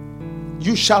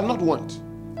 You shall not want.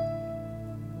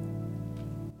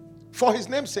 For His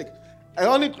name's sake. And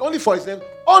only for His name.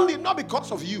 Only not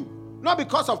because of you. Not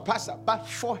because of pastor. But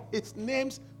for His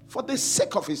name's. For the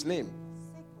sake of His name.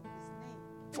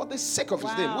 For the sake of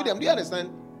His name. William, do you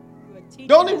understand?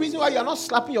 The only reason why you are not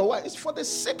slapping your wife is for the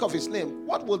sake of His name.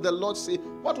 What will the Lord say?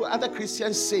 What will other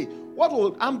Christians say? What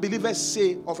will unbelievers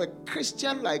say of a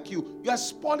Christian like you? You are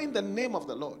spoiling the name of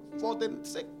the Lord for the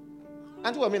sake.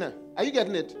 Auntie Amina, are you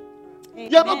getting it?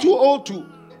 Amen. You are not too old to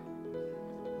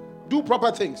do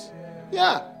proper things.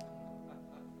 Yeah.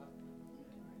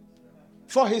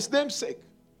 For His name's sake.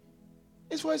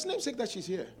 It's for His name's sake that she's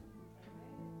here.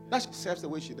 That she serves the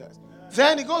way she does.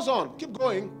 Then He goes on. Keep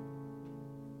going.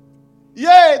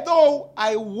 Yea, though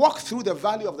I walk through the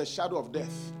valley of the shadow of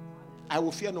death, I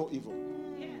will fear no evil.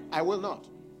 I will not.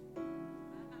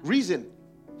 Reason,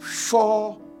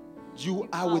 for you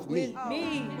are with me.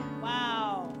 Me.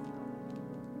 Wow.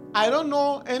 I don't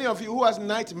know any of you who has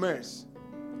nightmares.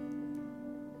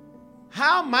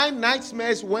 How my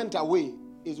nightmares went away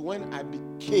is when I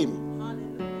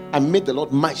made the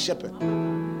Lord my shepherd.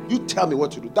 You tell me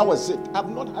what to do. That was it. I've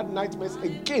not had nightmares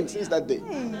again since that day.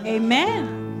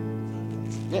 Amen.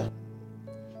 Yeah.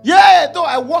 Yeah, though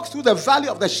I walk through the valley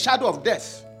of the shadow of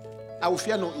death, I will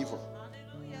fear no evil.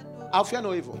 I'll fear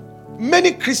no evil.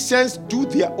 Many Christians do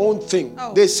their own thing.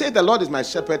 They say the Lord is my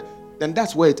shepherd, then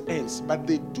that's where it ends. But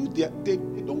they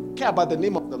don't care about the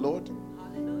name of the Lord.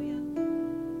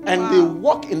 And they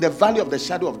walk in the valley of the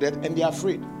shadow of death and they are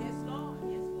afraid. Yes, Lord.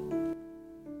 Yes, Lord.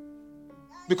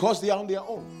 Because they are on their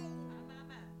own.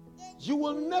 You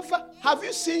will never. Have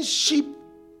you seen sheep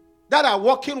that are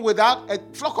walking without a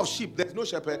flock of sheep? There's no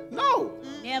shepherd. No.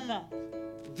 Never.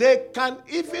 They can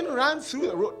even run through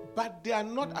the road, but they are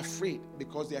not afraid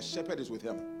because their shepherd is with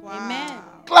them. Amen.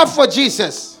 Clap for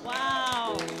Jesus.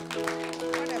 Wow.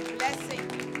 What a blessing.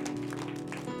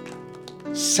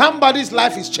 Somebody's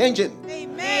life is changing.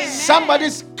 Amen.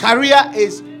 Somebody's career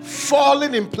is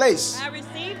falling in place. I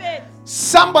receive it.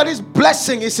 Somebody's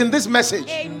blessing is in this message.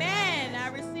 Amen. I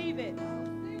receive it.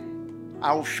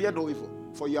 I will fear no evil,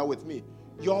 for you are with me.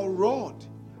 Your rod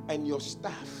and your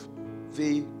staff,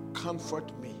 they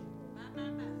comfort me.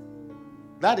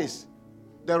 That is,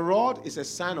 the rod is a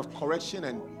sign of correction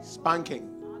and spanking.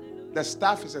 The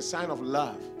staff is a sign of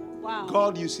love. Wow.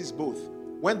 God uses both.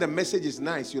 When the message is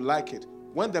nice, you like it.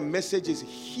 When the message is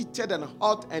heated and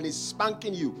hot and is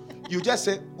spanking you, you just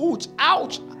say, ouch,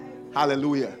 ouch.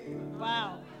 Hallelujah.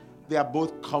 Wow. They are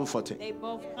both comforting. They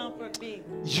both comfort me.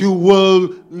 You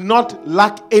will not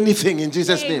lack anything in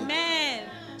Jesus' name. Amen.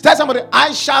 Tell somebody,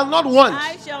 I shall not want.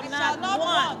 I shall not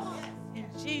want. In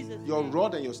Jesus' Your name.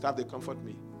 rod and your staff, they comfort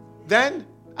me. Then,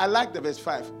 I like the verse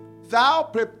 5. Thou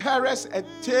preparest a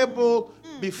table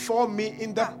before me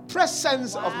in the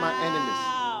presence of my enemies.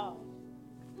 Wow.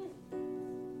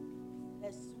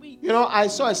 That's sweet. You know, I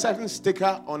saw a certain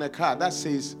sticker on a car that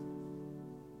says,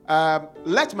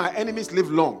 let my enemies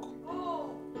live long.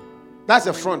 That's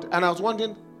the front. And I was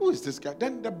wondering, who is this guy?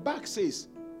 Then the back says,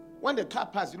 when the car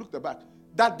passes, you look at the back,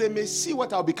 that they may see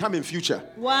what I'll become in future.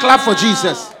 Wow. Clap for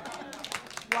Jesus.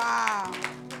 Wow.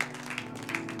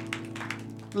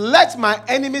 Let my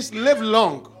enemies live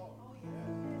long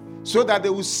so that they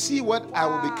will see what I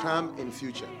will become in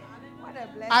future. What a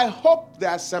blessing. I hope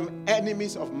there are some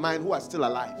enemies of mine who are still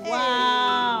alive.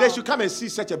 Wow. They should come and see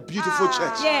such a beautiful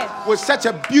church. Yes. With such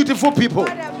a beautiful people.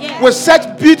 Yes. With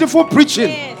such beautiful preaching.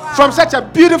 Yes. From such a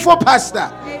beautiful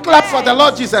pastor. Clap for the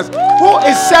Lord Jesus, who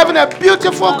is serving a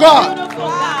beautiful God. Beautiful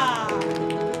God.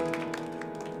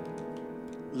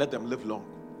 Let them live long,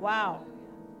 Wow.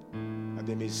 that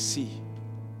they may see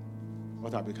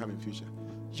what I'll become in future.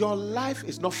 Your life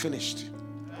is not finished.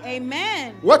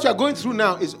 Amen. What you are going through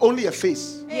now is only a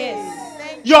phase.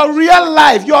 Yes. Your real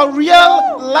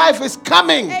life is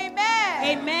coming.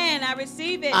 Amen. Amen. I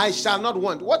receive it. I shall not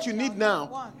want. What you need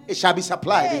now, it shall be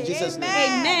supplied in Jesus' name.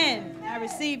 Amen. I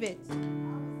receive it.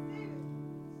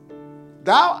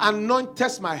 Thou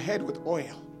anointest my head with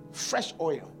oil, fresh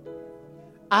oil.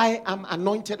 I am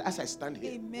anointed as I stand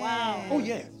here. Amen. Wow. Oh,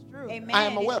 yeah. Amen. I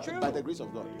am aware It's of it true. by the grace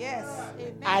of God. Yes.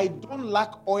 Amen. I don't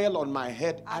lack oil on my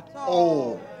head at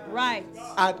all. Right.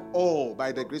 At all,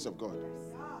 by the grace of God.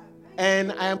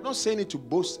 And I am not saying it to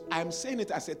boast. I am saying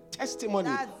it as a testimony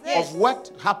That's it. of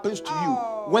what happens to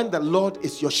you when the Lord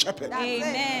is your shepherd.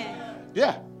 Amen.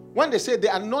 Yeah. When they say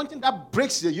the anointing that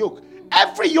breaks the yoke,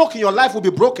 every yoke in your life will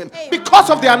be broken because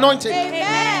of the anointing.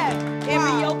 Amen.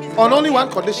 Every yoke is On only broken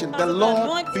one condition, the because of Lord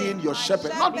anointing. being your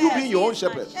shepherd, not you being your own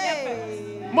shepherd.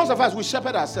 Hey. Most of us, we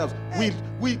shepherd ourselves.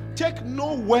 We take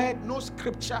no word, no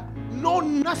scripture, no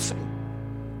nothing.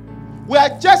 We are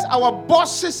just our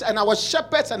bosses and our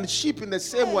shepherds and sheep in the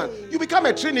same one. You become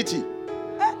a trinity.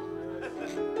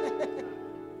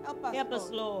 Help us, Help us,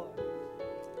 Lord.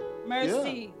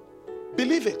 Mercy.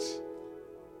 Believe it.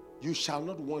 You shall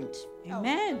not want.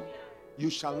 Amen. You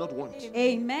shall not want.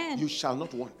 Amen. You shall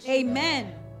not want.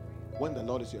 Amen. When the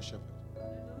Lord is your shepherd,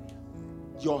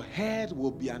 your head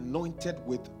will be anointed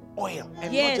with oil,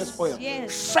 and Yes, not just oil,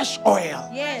 yes. fresh oil,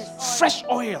 Yes. fresh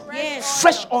oil, Yes.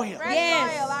 fresh oil. Fresh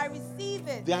Yes. oil. I receive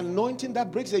it. The anointing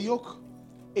that breaks the yoke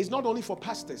is not only for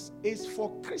pastors; it's for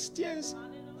Christians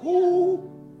who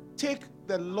take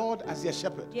the Lord as their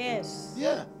shepherd. Yes.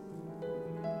 Yeah.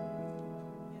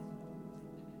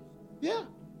 Yeah.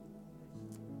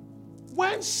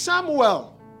 When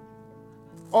Samuel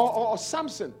or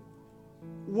Samson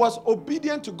was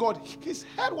obedient to God, his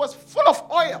head was full of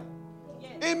oil.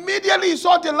 Immediately he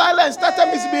saw Delilah and started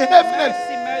misbehaving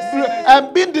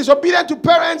and being disobedient to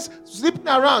parents, sleeping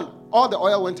around. All the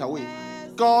oil went away.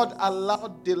 God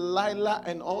allowed Delilah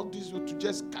and all these to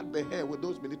just cut the hair with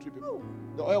those military people.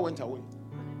 The oil went away.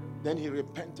 Then he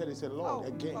repented and said, Lord,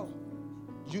 again,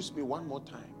 use me one more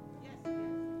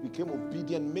time. Became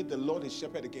obedient, made the Lord his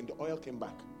shepherd again. The oil came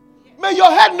back. May your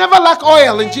head never lack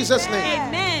oil in Jesus' name.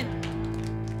 Amen.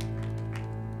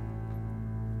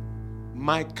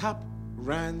 My cup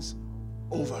runs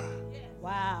over.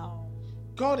 Wow.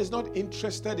 God is not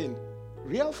interested in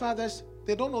real fathers.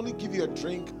 They don't only give you a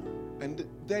drink and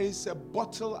there is a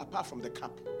bottle apart from the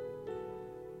cup.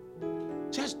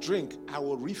 Just drink, I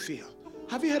will refill.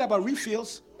 Have you heard about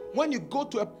refills? When you go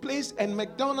to a place and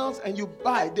McDonald's and you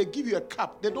buy, they give you a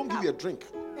cup. They don't give you a drink.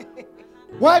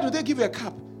 Why do they give you a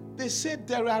cup? They say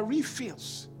there are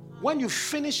refills. When you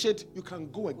finish it, you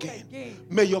can go again.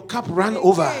 May your cup run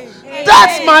over. Amen.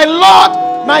 That's my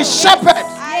Lord, my shepherd.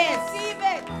 I receive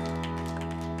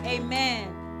it.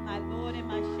 Amen. My Lord and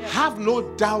my shepherd. Have no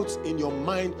doubts in your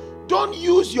mind. Don't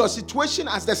use your situation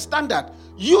as the standard.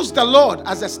 Use the Lord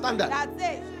as the standard. That's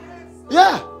it.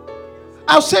 Yeah.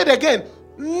 I'll say it again.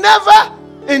 Never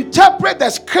interpret the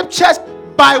scriptures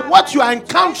by what you are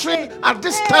encountering at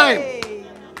this time. Hey.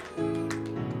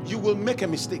 You will make a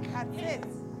mistake. That's it.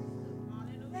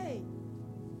 Hey.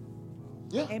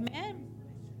 Yeah. Amen.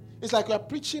 It's like you are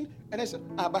preaching and I say,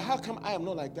 but how come I am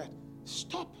not like that?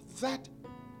 Stop that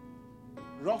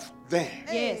rough there.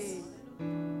 Yes.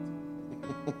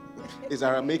 Is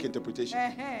Aramaic interpretation.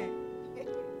 Uh-huh.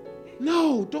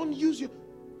 No, don't use your.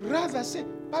 Rather say,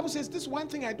 Bible says, this one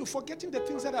thing I do, forgetting the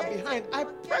things that are behind, I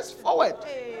press forward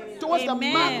towards the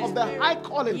mark of the high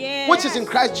calling, which is in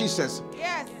Christ Jesus.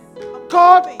 Yes.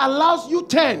 God allows you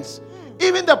turns.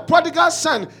 Even the prodigal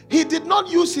son, he did not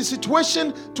use his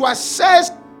situation to assess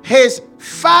his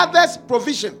father's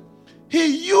provision.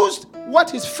 He used what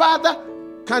his father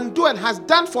can do and has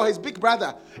done for his big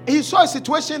brother. He saw a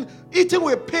situation, eating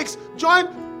with pigs, joined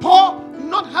poor,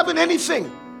 not having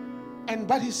anything.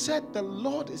 But he said, the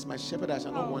Lord is my shepherd, I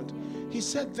shall not want. He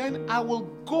said, then I will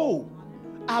go.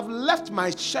 I've left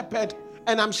my shepherd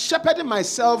and I'm shepherding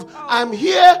myself. I'm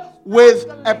here with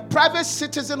a private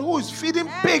citizen who is feeding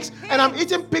pigs and I'm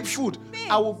eating pig food.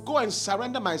 I will go and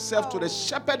surrender myself to the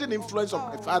shepherding influence of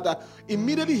my father.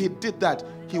 Immediately he did that.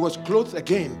 He was clothed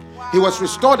again. He was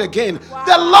restored again.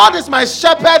 The Lord is my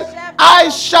shepherd. I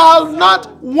shall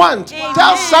not want.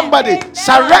 Tell somebody,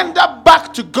 surrender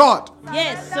back to God.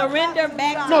 Yes, surrender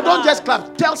back to No, God. don't just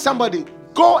clap. Tell somebody,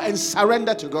 go and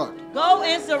surrender to God. Go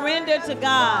and surrender to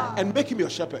God. And make him your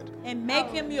shepherd. And make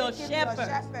him your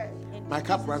shepherd. My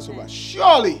cup runs over.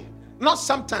 Surely, not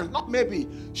sometimes, not maybe,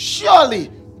 surely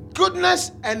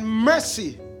goodness and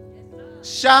mercy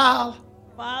shall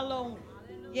Follow.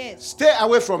 Yes. stay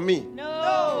away from me,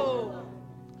 No.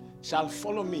 shall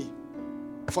follow me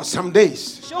for some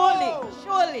days. Surely.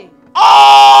 Surely.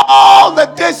 All the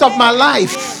days of my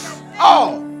life.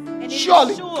 Oh, And it is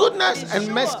surely sure. goodness It is and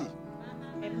sure. mercy.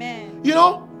 Amen. You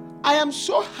know, I am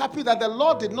so happy that the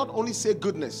Lord did not only say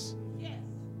goodness,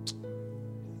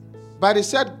 but he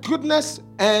said goodness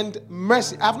and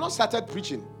mercy. I have not started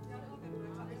preaching.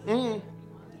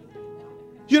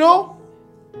 You know,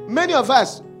 many of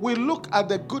us, we look at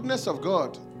the goodness of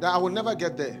God that I will never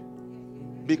get there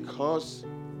because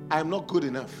I'm not good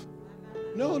enough.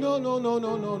 No.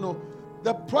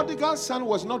 The prodigal son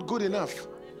was not good enough,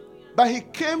 but he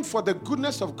came for the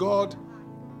goodness of God.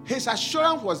 His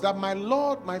assurance was that my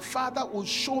Lord, my Father will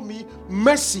show me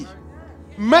mercy.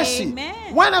 Mercy.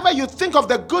 Amen. Whenever you think of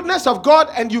the goodness of God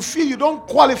and you feel you don't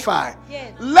qualify,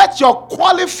 Yes. let your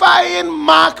qualifying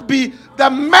mark be the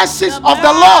mercies of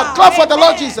the Lord. Clap for the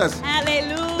Lord Jesus.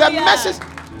 Hallelujah. The mercies.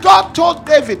 God told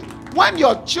David, when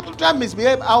your children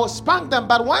misbehave, I will spank them.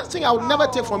 But one thing I will never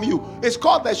take from you is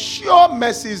called the sure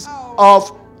mercies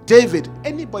of David.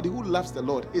 Anybody who loves the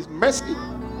Lord is mercy.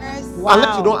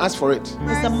 Unless you don't ask for it.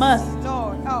 It's a must.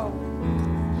 Lord. Oh.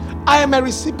 I am a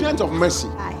recipient of mercy.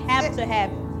 I have to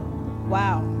have it.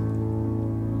 Wow.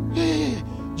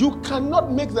 You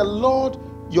cannot make the Lord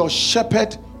your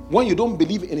shepherd when you don't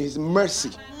believe in his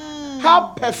mercy.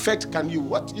 How perfect can you?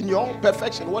 What in your own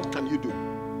perfection, what can you do?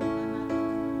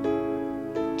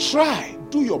 Try,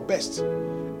 do your best.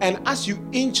 And as you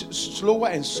inch slower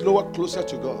and slower closer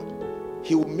to God,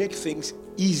 he will make things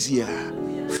easier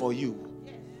for you.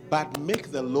 But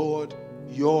make the Lord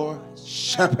your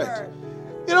shepherd.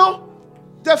 You know,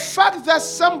 the fact that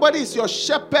somebody is your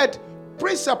shepherd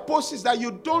presupposes that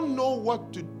you don't know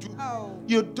what to do.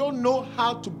 You don't know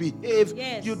how to behave.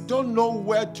 Yes. You don't know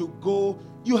where to go.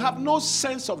 You have no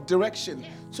sense of direction.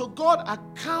 So God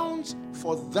accounts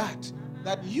for that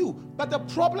you. But the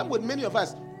problem with many of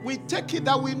us, we take it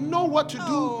that we know what to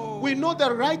do. We know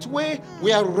the right way.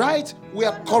 We are right. We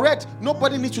are correct.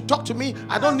 Nobody needs to talk to me.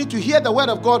 I don't need to hear the word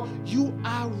of God. You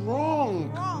are wrong.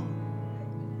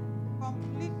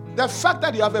 Completely. The fact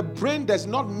that you have a brain does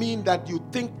not mean that you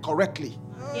think correctly.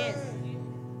 Yes.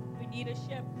 We need a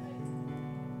shepherd.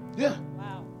 Yeah.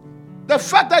 Wow. The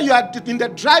fact that you are in the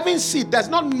driving seat does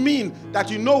not mean that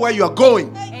you know where you are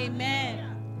going.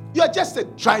 Amen. You are just a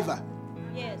driver.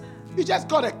 Yes. You just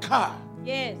got a car.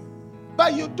 Yes.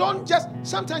 But you don't just,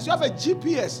 sometimes you have a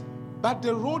GPS, but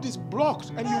the road is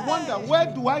blocked and you wonder, where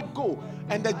do I go?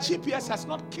 And the GPS has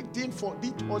not kicked in for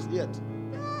detours yet.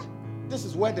 This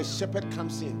is where the shepherd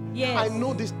comes in. Yes. I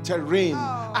know this terrain.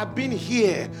 I've been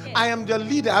here. I am the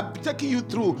leader. I'm taking you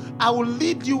through. I will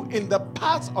lead you in the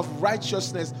paths of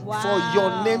righteousness for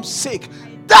your name's sake.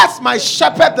 That's my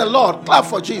shepherd, the Lord. Clap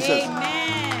for Jesus.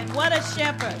 Amen. What a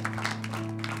shepherd.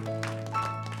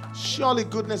 Surely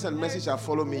goodness and mercy shall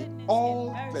follow me all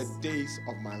the days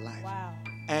of my life. Wow.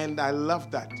 And I love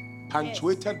that.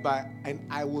 Punctuated by, and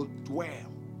I will dwell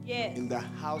Yes. in the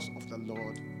house of the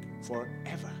Lord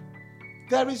forever.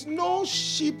 There is no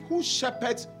sheep whose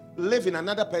shepherds live in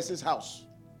another person's house.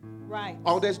 Right.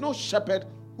 Or there's no shepherd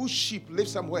whose sheep live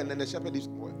somewhere and then the shepherd lives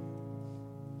somewhere.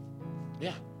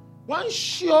 Yeah. One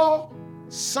sure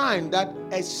sign that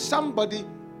somebody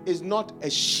is not a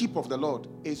sheep of the Lord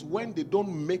is when they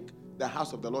don't make the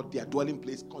house of the Lord their dwelling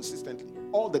place consistently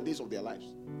all the days of their lives.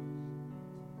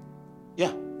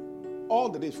 Yeah. All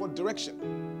the days for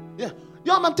direction. Yeah.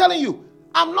 I'm telling you,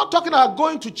 I'm not talking about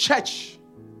going to church.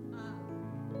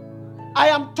 I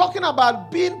am talking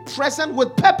about being present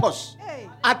with purpose. Hey.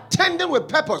 Attending with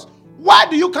purpose. Why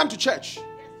do you come to church?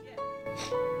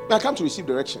 I come to receive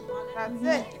direction. That's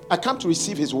it. I come to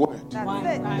receive His word. That's Right.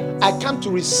 it. Right. I come to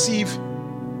receive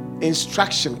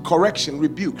instruction, correction,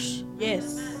 rebukes,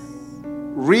 Yes.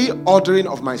 reordering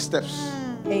of my steps,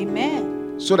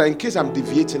 Amen. so that in case I'm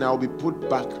deviating, I'll be put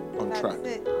back on track.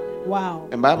 That's it. Wow.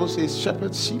 And Bible says,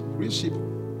 shepherd, sheep, real sheep.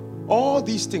 All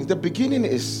these things. The beginning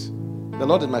is the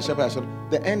Lord is my shepherd.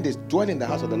 The end is dwell in the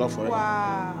house of the Lord forever.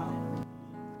 Wow.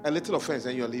 A little offense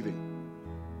and you're leaving.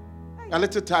 A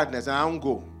little tiredness and I won't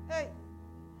go. Hey.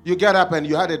 You get up and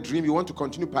you had a dream. You want to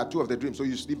continue part 2 of the dream, so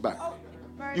you sleep back. Oh,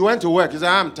 very You went to work. You say,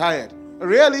 I'm tired.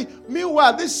 Really?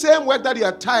 Meanwhile, this same work that you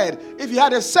are tired, if you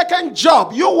had a second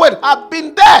job, you would have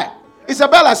been there.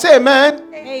 Isabella, say amen.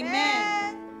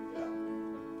 Amen.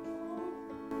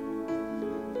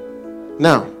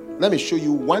 Now, let me show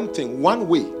you one thing, one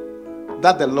way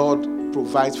that the Lord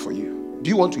provides for you. Do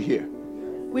you want to hear?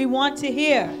 We want to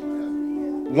hear.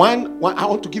 One I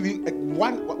want to give you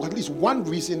at least one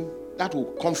reason that will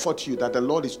comfort you that the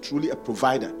Lord is truly a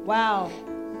provider. Wow.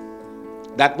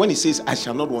 That when He says, I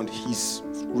shall not want, He's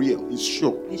real, He's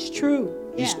sure, It's true.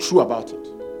 He's Yeah. true about it.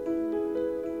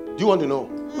 Do you want to know?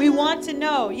 We want to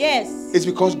know. Yes. It's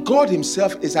because God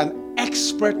Himself is an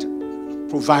expert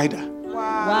provider.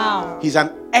 Wow. He's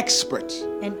an expert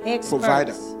An expert.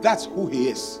 provider. That's who He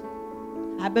is.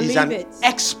 I He's believe an it.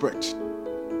 expert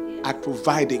at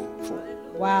providing for.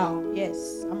 Wow.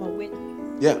 Yes. I'm a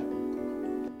witness. Yeah.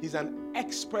 He's an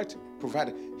expert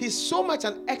provider. He's so much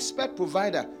an expert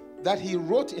provider that He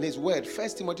wrote in His word, 1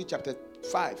 Timothy chapter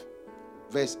 5,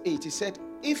 verse 8. He said,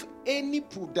 if any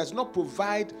does not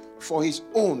provide for his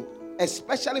own,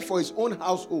 especially for his own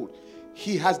household,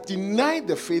 he has denied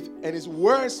the faith and is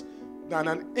worse than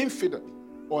an infidel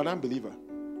or an unbeliever.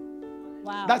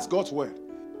 Wow. That's God's word.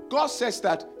 God says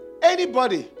that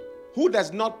anybody who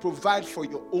does not provide for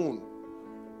your own,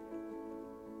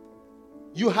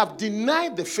 you have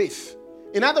denied the faith.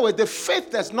 In other words, the faith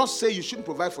does not say you shouldn't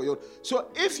provide for your own. So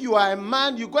if you are a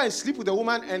man, you go and sleep with a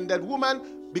woman and that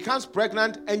woman becomes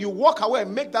pregnant and you walk away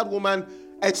and make that woman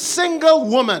a single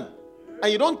woman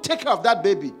and you don't take care of that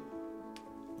baby.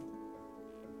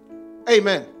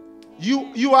 Amen.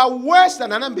 You are worse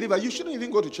than an unbeliever. You shouldn't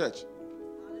even go to church.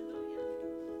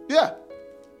 Yeah.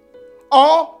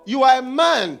 Or you are a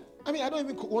man. I mean, I don't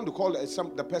even want to call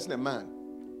the person a man.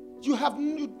 You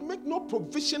make no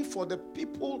provision for the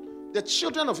people, the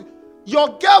children of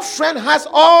your girlfriend has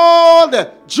all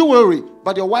the jewelry,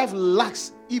 but your wife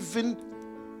lacks even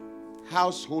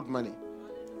household money.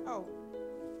 Oh.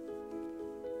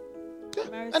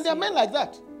 Yeah. And there are men like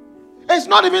that. It's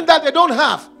not even that they don't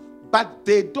have, but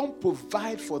they don't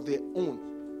provide for their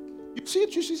own. You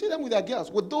see them with their girls,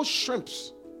 with those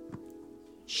shrimps.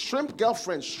 Shrimp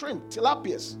girlfriends, shrimp,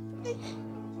 tilapias.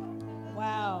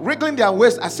 Wow. Wriggling their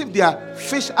waist as if they are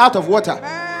fish out of water.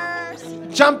 Mercy.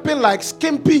 Jumping like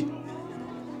skimpy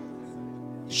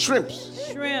shrimps.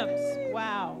 Shrimps.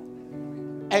 Wow.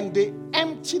 And they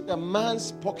empty the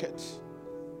man's pocket,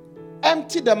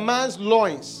 empty the man's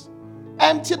loins,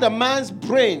 empty the man's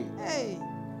brain, Hey.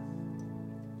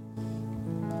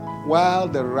 while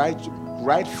the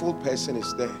rightful person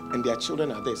is there and their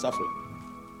children are there suffering.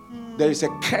 There is a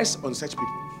curse on such people.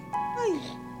 Hey.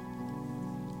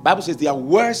 Bible says they are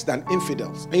worse than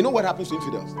infidels. And you know what happens to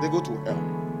infidels? They go to hell.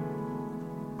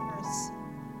 Mercy.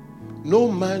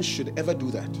 No man should ever do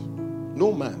that.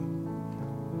 No man.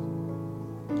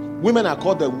 Women are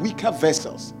called the weaker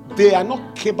vessels. They are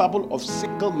not capable of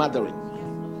single mothering.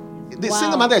 The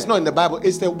single mother is not in the Bible.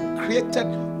 It's the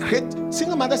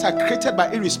single mothers are created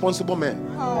by irresponsible men.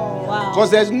 Oh. Wow.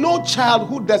 Because there's no child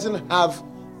who doesn't have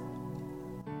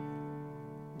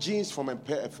genes from a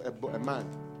man.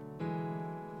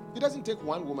 It doesn't take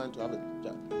one woman to have a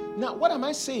child. Now, what am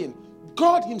I saying?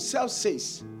 God Himself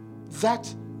says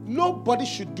that nobody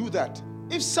should do that.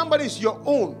 if somebody is your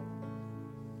own,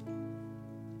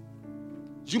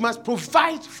 you must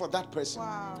provide for that person.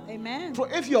 Wow. Amen.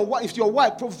 If your wife,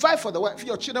 provide for the wife. If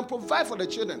your children, provide for the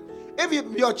children. If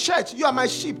your church, you are my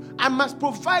sheep, I must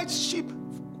provide sheep.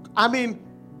 I mean,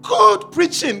 good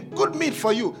preaching, good meat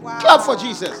for you. Wow. Clap for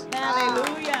Jesus.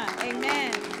 Hallelujah.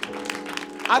 Amen.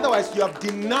 Otherwise, you have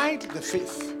denied the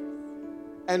faith.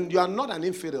 And you are not an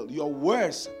infidel. You are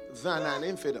worse than an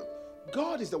infidel.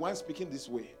 God is the one speaking this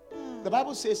way. The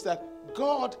Bible says that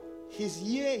God, his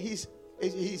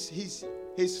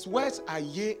words are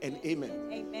yea and amen.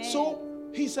 Amen. So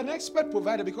he's an expert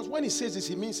provider, because when he says this,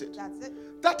 he means it. That's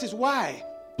it. That is why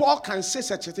Paul can say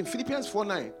such a thing. Philippians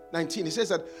 4:19. He says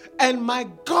that, and my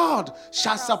God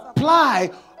shall supply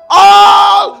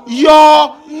all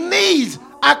your needs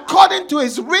according to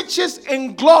his riches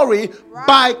in glory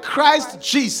by Christ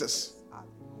Jesus.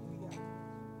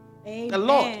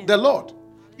 Amen. The Lord.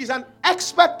 He's an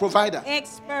expert provider.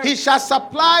 Expert. He shall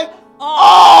supply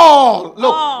all.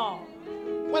 Look, All.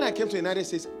 when I came to the United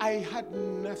States, I had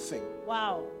nothing.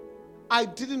 Wow. I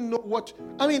didn't know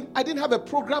I didn't have a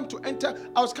program to enter.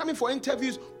 I was coming for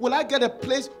interviews. Will I get a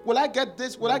place? Will I get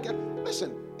this?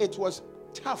 Listen, it was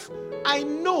tough. I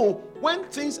know when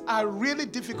things are really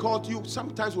difficult, you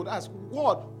sometimes would ask,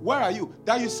 God, where are you?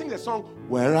 That you sing the song,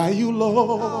 where are you,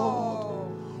 Lord?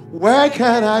 Where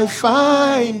can I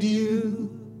find you?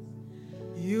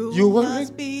 You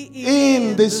must be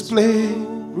in this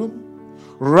playroom,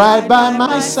 right by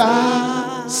my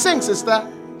side. Sing, sister.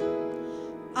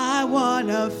 I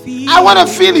wanna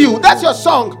feel you. That's your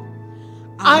song.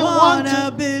 I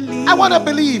want to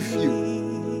believe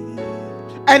you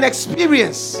and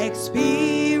experience your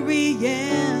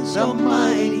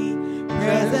mighty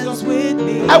presence with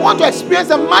me. I want to experience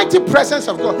the mighty presence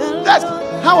of God. That's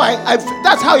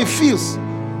how it feels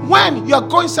when you're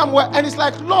going somewhere and it's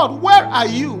like, Lord, where are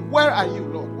you? Where are you,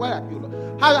 Lord? Where are you,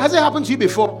 Lord? Has it happened to you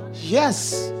before?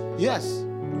 Yes.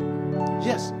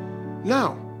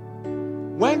 Now,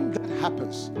 when that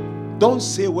happens, don't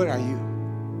say, where are you?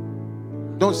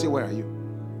 Don't say, where are you?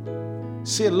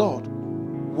 Say, Lord,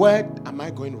 where am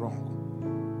I going wrong?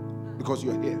 Because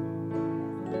you are here.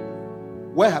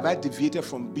 Where have I deviated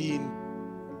from being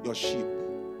your sheep?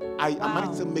 Am I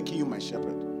still making you my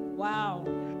shepherd? Wow.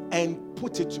 And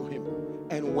put it to him.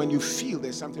 And when you feel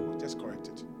there's something wrong, just correct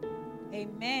it.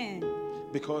 Amen.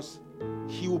 Because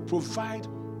he will provide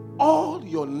all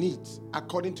your needs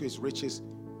according to his riches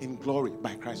in glory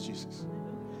by Christ Jesus.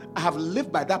 I have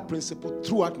lived by that principle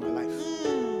throughout my life.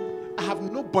 I have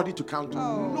nobody to count to,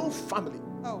 no family.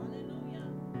 Oh.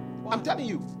 I'm telling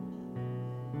you,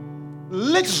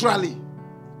 literally.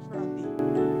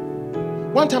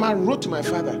 One time I wrote to my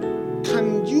father,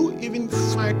 can you even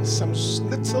find some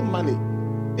little money?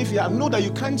 If I know that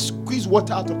you can't squeeze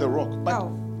water out of the rock,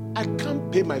 but I can't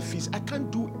pay my fees. I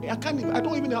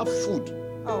don't even have food.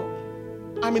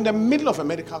 I'm in the middle of a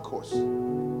medical course.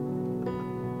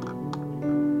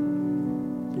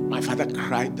 My father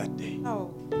cried that day.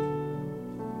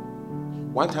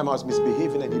 One time I was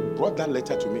misbehaving and he brought that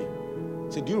letter to me.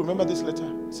 He said, do you remember this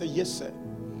letter? I said, yes, sir.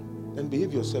 Then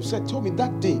behave yourself. He said, told me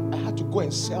that day I had to go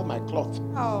and sell my cloth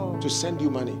to send you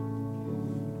money.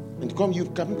 And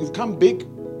you've come big.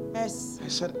 Yes. I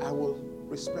said, I will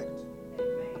respect.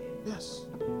 Yes.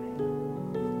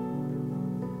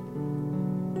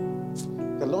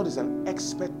 The Lord is an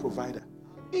expert provider.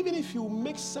 Even if you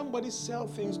make somebody sell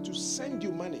things to send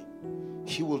you money,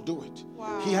 he will do it.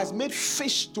 Wow. He has made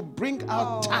fish to bring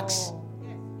out tax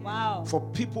for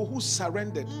people who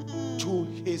surrendered to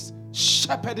his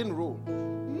shepherding role.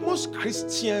 Most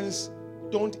Christians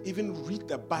don't even read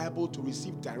the Bible to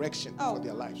receive direction for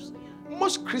their lives.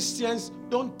 Most Christians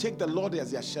don't take the Lord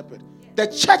as their shepherd. The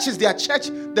church is their church,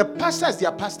 the pastor is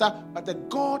their pastor, but the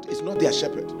God is not their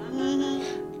shepherd.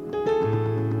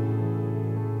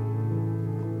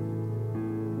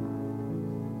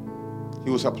 He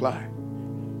will supply.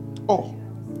 Oh.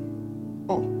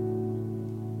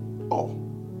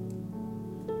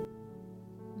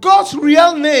 God's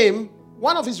real name,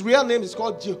 one of his real names is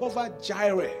called Jehovah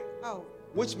Jireh,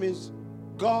 which means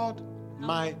God,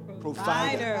 my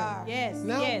provider. Yes.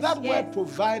 Now, that word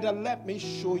provider, let me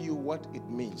show you what it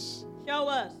means. Show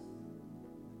us.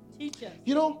 Teach us.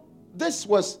 You know, this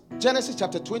was Genesis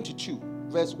chapter 22,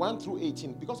 verse 1 through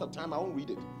 18. Because of time, I won't read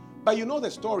it. But you know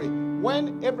the story.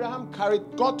 When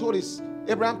God told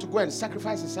Abraham to go and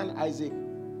sacrifice his son Isaac.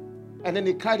 And then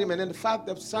he carried him, and then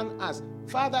the son asked,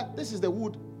 Father, this is the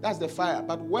wood, that's the fire,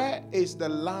 but where is the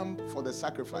lamb for the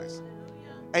sacrifice?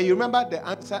 And you remember the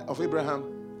answer of Abraham?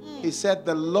 He said,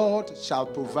 the Lord shall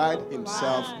provide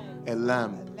himself a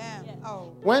lamb.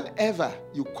 Whenever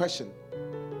you question,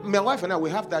 My wife and I, we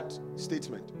have that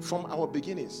statement from our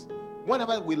beginnings.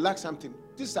 Whenever we lack something,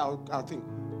 this is our thing.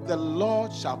 The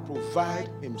Lord shall provide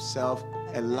himself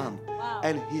a lamb. Wow.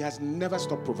 And he has never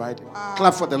stopped providing.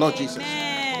 Clap for the Lord Jesus.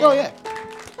 Amen. Oh, yeah.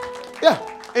 Yeah.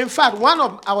 In fact, one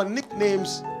of our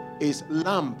nicknames is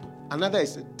lamb. Another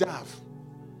is dove.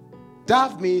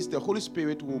 Dove means the Holy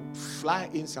Spirit will fly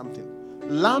in something.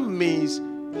 Lamb means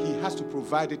he has to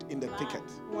provide it in the thicket.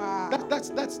 Wow.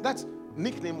 That's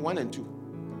nickname 1 and 2.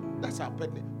 That's our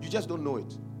pet name. You just don't know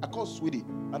it. I call Sweetie,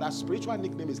 but our spiritual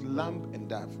nickname is lamb and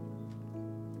dove.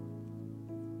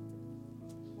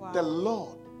 Wow. The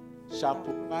Lord shall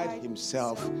provide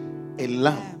himself a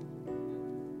lamb.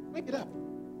 Make it up.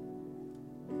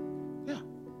 Yeah.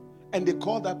 And they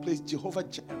call that place Jehovah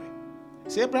Jireh.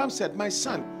 So Abraham said, my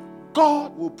son,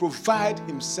 God will provide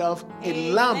himself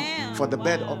a lamb for the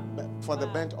burnt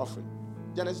offering.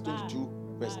 Genesis 22,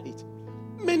 verse 8.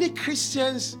 Many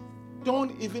Christians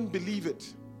don't even believe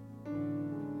it.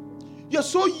 You're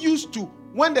so used to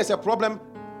when there's a problem,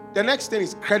 the next thing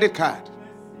is credit card.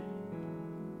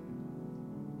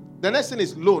 The next thing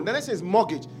is loan. The next thing is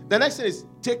mortgage. The next thing is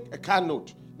take a car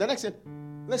note. The next thing,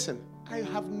 listen, I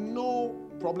have no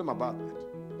problem about that.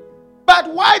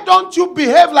 But why don't you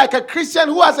behave like a Christian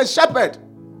who has a shepherd?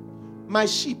 My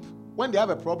sheep, when they have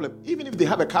a problem, even if they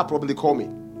have a car problem, they call me.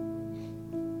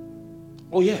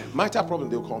 Oh yeah, marital problem,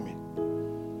 they'll call me.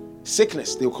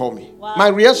 Sickness, they'll call me. Wow. My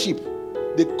real sheep,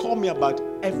 they call me about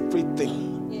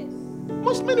everything.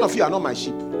 Yes. Many of you are not my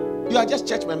sheep. You are just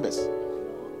church members.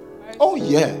 Mercy. Oh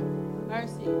yeah.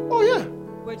 Mercy. Oh yeah.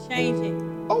 We're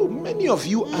changing. Oh, many of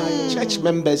you are church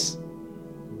members.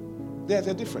 There's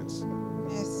a difference.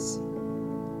 Yes.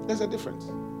 There's a difference.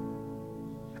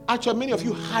 Actually, many of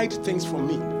you hide things from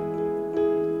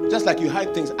me. Just like you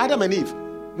hide things. Adam and Eve,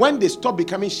 when they stopped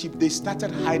becoming sheep, they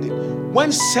started hiding.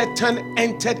 When Satan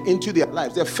entered into their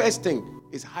lives, the first thing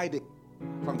is hiding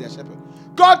from their shepherd.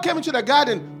 God came into the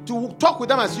garden to talk with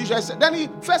them as usual. Then he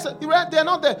read, they're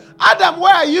not there. Adam,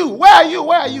 where are you? Where are you?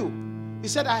 Where are you? He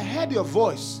said, I heard your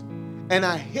voice and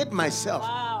I hid myself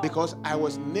because I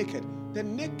was naked. The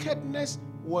nakedness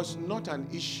was not an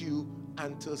issue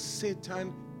until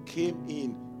Satan came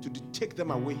in to take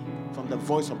them away from the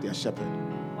voice of their shepherd.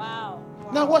 Wow.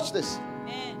 Now watch this.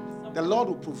 Man, so The Lord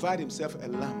will provide himself a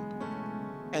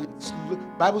lamb. And the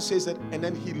Bible says that, and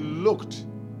then he looked,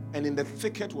 and in the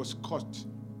thicket was caught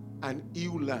an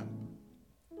ewe lamb.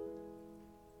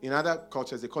 In other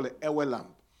cultures, they call it ewe lamb.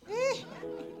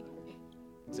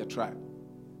 It's a tribe.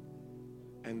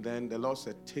 And then the Lord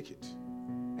said, take it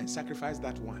and sacrifice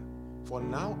that one. For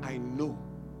now I know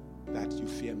that you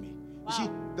fear me. You see,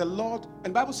 the Lord,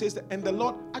 and Bible says that, and the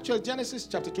Lord, actually Genesis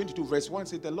chapter 22 verse 1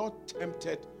 says the Lord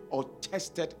tempted or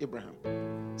tested Abraham.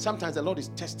 Sometimes the Lord is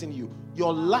testing you.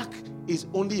 Your lack is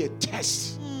only a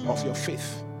test of your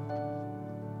faith.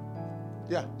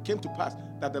 Yeah, it came to pass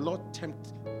that the Lord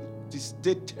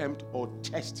did tempt or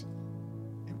test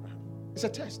Abraham. It's a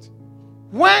test.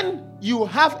 When you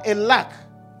have a lack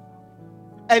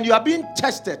and you are being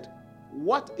tested,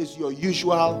 what is your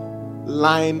usual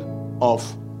line of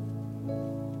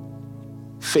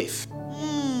faith?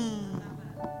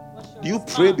 Do you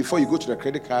pray before you go to the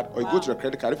credit card, or you go to the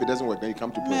credit card? If it doesn't work, then you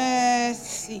come to pray?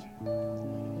 Mercy.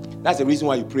 That's the reason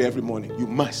why you pray every morning. You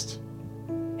must.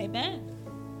 amen.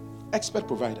 Expert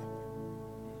provider.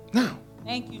 Now,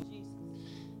 Thank you, Jesus.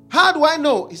 how do I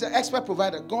know he's an expert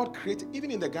provider? God created,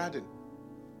 even in the garden.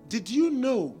 Did you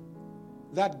know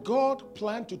that God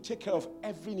planned to take care of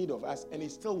every need of us, and he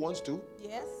still wants to?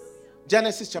 Yes.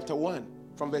 Genesis chapter 1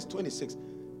 from verse 26.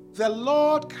 The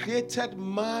Lord created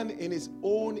man in his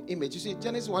own image. You see,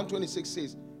 Genesis 1:26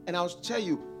 says, and I'll tell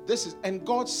you, this is, and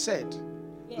God said,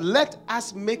 let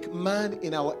us make man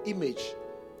in our image,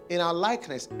 in our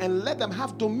likeness, and let them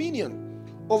have dominion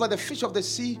over the fish of the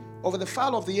sea, over the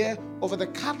fowl of the air, over the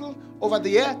cattle, over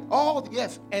the earth, all the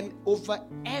earth, and over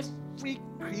every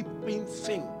creeping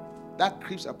thing that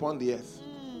creeps upon the earth.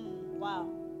 Wow.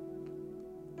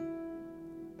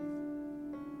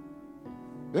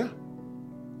 Yeah.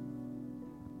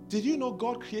 Did you know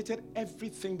God created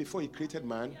everything before he created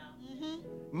man?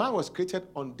 Man was created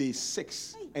on day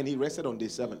 6 and he rested on day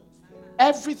 7.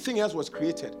 Everything else was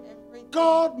created.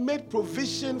 God made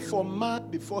provision for man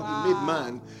before he made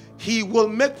man. He will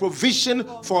make provision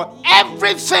for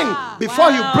everything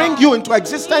before he bring you into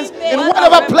existence in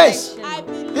whatever place. I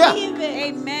believe Yeah. it.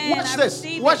 Amen. Watch I this.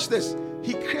 receive Watch it. this.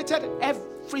 He created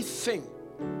everything.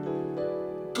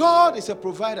 God is a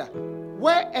provider.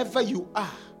 Wherever you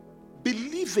are,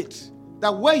 believe it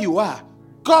that where you are,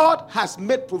 God has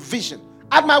made provision.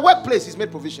 At my workplace, he's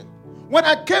made provision. When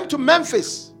I came to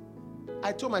Memphis,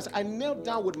 I told myself, I knelt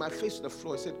down with my face to the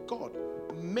floor. I said, God,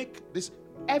 make this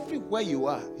everywhere you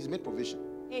are. He's made provision.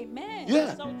 Amen.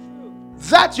 Yeah. So true.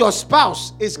 That your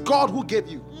spouse is God who gave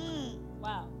you.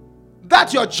 Wow.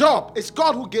 That your job is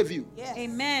God who gave you. Yes.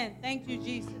 Amen. Thank you,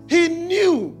 Jesus. He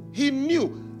knew.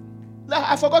 Like,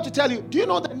 I forgot to tell you. Do you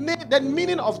know the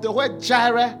meaning of the word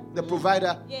Jireh, the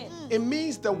provider? Yes. It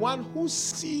means the one who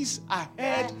sees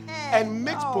ahead and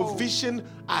makes Oh. provision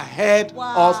ahead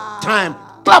Wow. of time.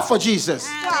 Clap for Jesus.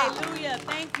 Hallelujah.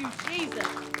 Thank you, Jesus.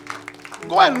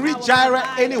 Go and read Jireh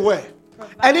anywhere.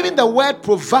 And even the word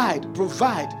provide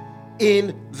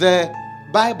in the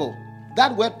Bible.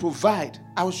 That word provide,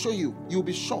 I will show you. You'll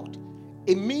be shocked.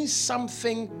 It means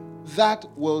something that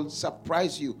will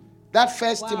surprise you. That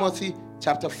First Timothy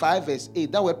chapter 5 verse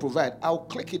 8, that word provide. I'll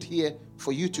click it here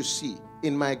for you to see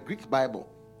in my Greek Bible.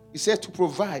 It says to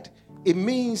provide. It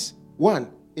means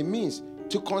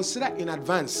to consider in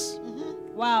advance.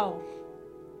 Wow.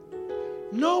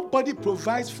 Nobody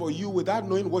provides for you without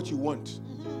knowing what you want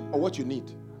or what you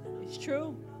need. It's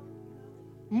true.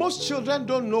 Most children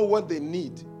don't know what they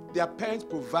need. Their parents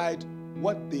provide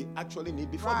what they actually need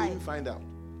before they Right. even find out.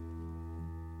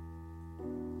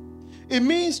 It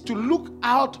means to look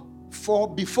out for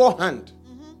beforehand.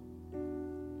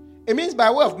 It means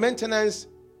by way of maintenance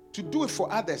to do it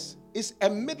for others. It's a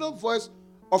middle voice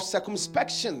of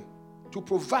circumspection, to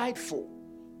provide for,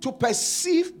 to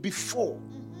perceive before,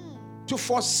 to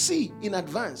foresee in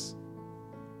advance,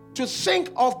 to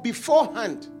think of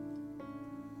beforehand,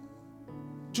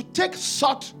 to take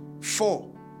thought for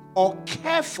or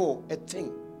care for a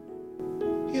thing.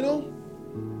 You know,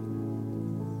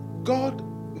 God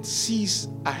sees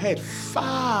ahead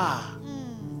far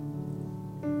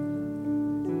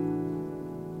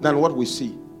than what we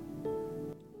see.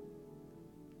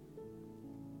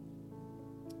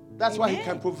 That's why He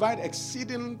can provide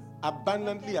exceeding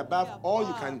abundantly above all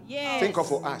you can think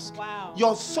of or ask. Wow.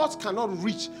 Your thoughts cannot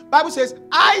reach. Bible says,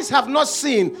 eyes have not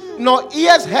seen, nor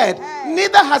ears heard,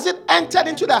 neither has it entered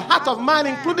into the heart of man,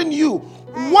 including you,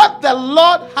 what the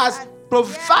Lord has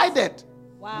provided,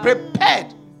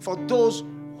 prepared for those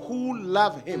who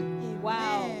love Him.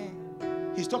 Wow.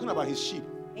 He's talking about His sheep,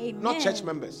 Amen. not church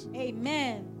members.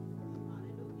 Amen.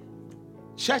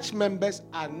 Church members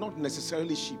are not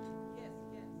necessarily sheep.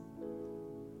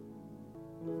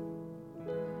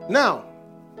 Now,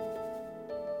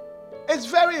 it's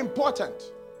very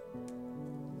important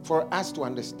for us to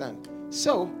understand.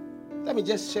 So, let me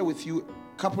just share with you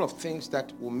a couple of things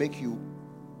that will make you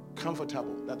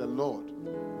comfortable that the Lord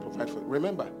provided for you.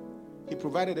 Remember, He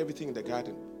provided everything in the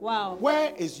garden. Wow.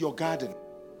 Where is your garden?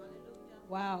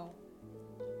 Wow.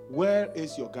 Where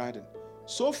is your garden?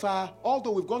 So far,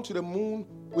 although we've gone to the moon,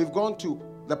 we've gone to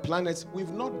the planets,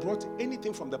 we've not brought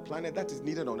anything from the planet that is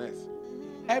needed on earth.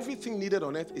 Everything needed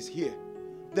on earth is here.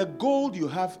 The gold you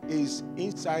have is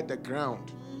inside the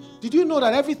ground. Did you know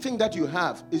that everything that you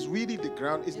have is really the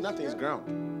ground? It's nothing, it's ground.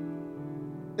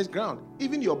 It's ground.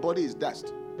 Even your body is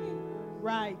dust.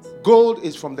 Right. Gold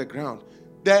is from the ground.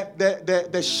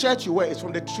 The shirt you wear is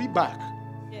from the tree bark.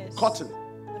 Yes. Cotton. The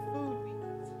food we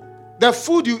eat. The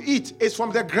food you eat is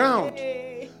from the ground.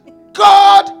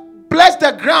 God bless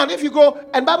the ground. If you go,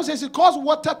 and Bible says it calls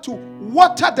water to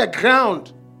water the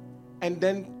ground. And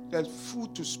then there's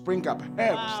food to spring up,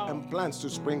 herbs and plants to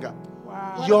spring up.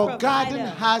 Wow. Your garden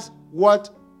has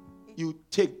what you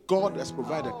take. God has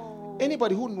provided.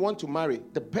 Anybody who want to marry,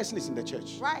 the person is in the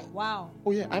church. Right. Wow.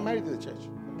 Oh yeah, I married in the church.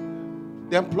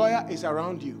 The employer is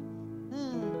around you.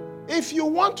 If you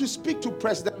want to speak to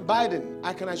President Biden,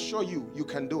 I can assure you, you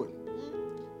can do it.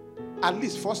 At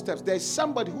least 4 steps. There is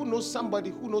somebody who knows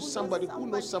somebody who knows somebody who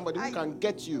knows somebody who can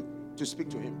get you to speak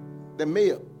to him. The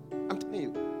mayor. I'm telling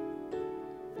you.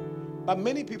 But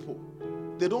many people,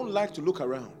 they don't like to look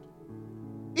around.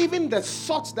 Even the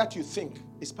thoughts that you think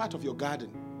is part of your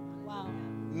garden. Wow.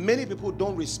 Many people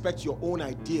don't respect your own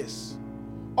ideas.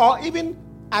 Or even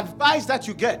advice that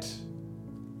you get.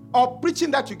 Or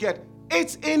preaching that you get.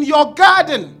 It's in your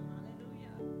garden.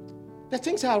 The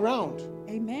things are around.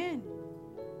 Amen.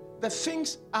 The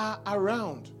things are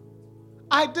around.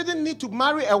 I didn't need to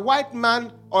marry a white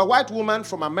man or a white woman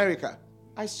from America.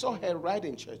 I saw her right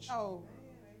in church. Oh.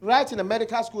 Right in the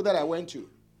medical school that I went to.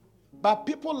 But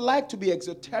people like to be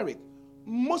exoteric.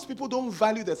 Most people don't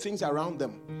value the things around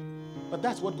them. But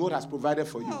that's what God has provided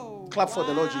for you. Clap for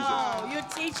the Lord Jesus. Oh, you're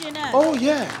teaching us. Oh,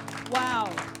 yeah.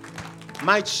 Wow.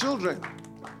 My children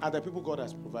are the people God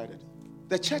has provided.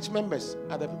 The church members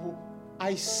are the people.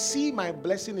 I see my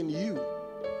blessing in you.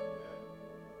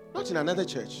 Not in another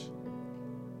church.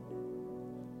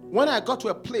 When I got to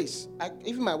a place,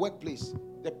 even my workplace,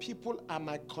 the people are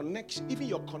my connection. Even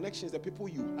your connections, the people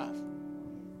you have.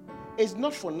 It's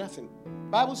not for nothing.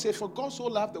 Bible says, for God so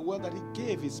loved the world that he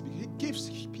gives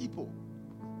people.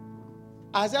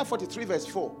 Isaiah 43 verse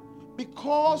 4.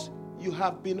 Because you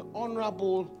have been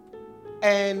honorable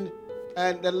and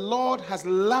the Lord has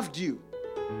loved you.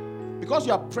 Because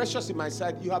you are precious in my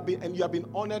sight, you have been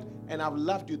honored and I've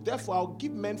loved you. Therefore, I'll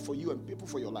give men for you and people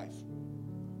for your life.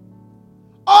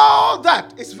 All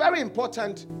that is very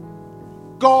important.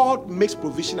 God makes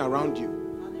provision around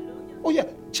you. Oh yeah,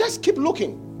 just keep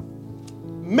looking.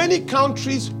 Many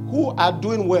countries who are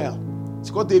doing well, it's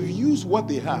because they've used what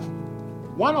they have.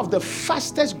 One of the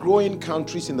fastest growing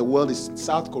countries in the world is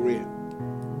South Korea.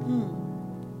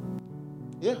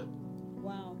 Yeah.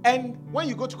 Wow. And when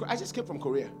you go to Korea, I just came from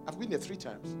Korea. I've been there 3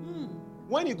 times.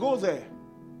 When you go there,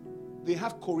 they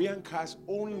have Korean cars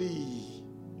only.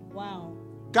 Wow.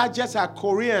 Gadgets are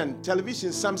Korean. Television,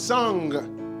 Samsung.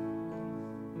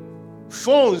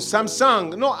 Phones,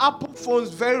 Samsung. No, Apple phones,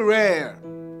 very rare.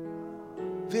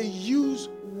 They use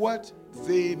what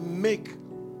they make.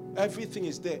 Everything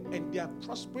is there. And they are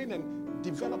prospering and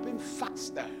developing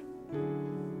faster.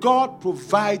 God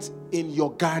provides in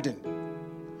your garden.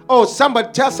 Oh, somebody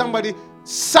tell somebody,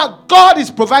 God is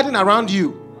providing around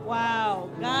you. Wow.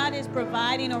 God is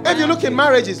providing around If you look you. in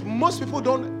marriages, most people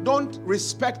don't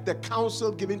respect the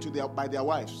counsel given to by their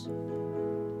wives.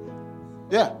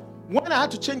 Yeah. When I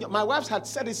had to change, my wife had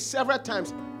said it several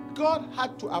times. God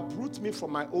had to uproot me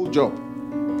from my old job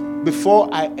before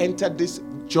I entered this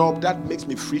job that makes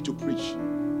me free to preach.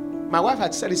 My wife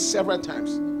had said it several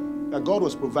times that God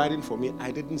was providing for me.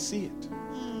 I didn't see it.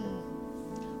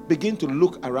 Begin to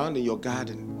look around in your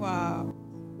garden. Wow.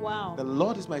 Wow. The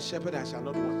Lord is my shepherd, I shall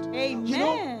not want. Amen. You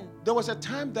know, there was a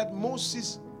time that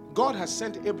God has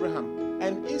sent Abraham,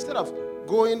 and instead of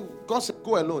going, God said,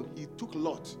 go alone. He took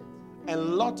Lot,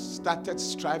 and Lot started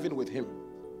striving with him.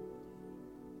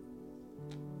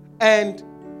 And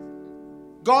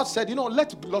God said,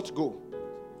 let Lot go.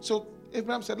 So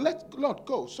Abraham said, let Lot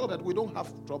go so that we don't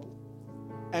have trouble.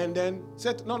 And then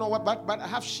said, no, but I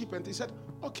have sheep. And he said,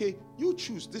 okay, you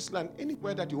choose this land,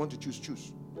 anywhere that you want to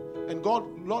choose. And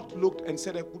Lot looked and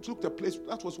said, we took the place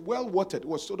that was well watered. It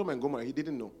was Sodom and Gomorrah. He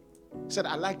didn't know. He said,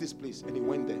 I like this place. And he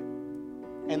went there.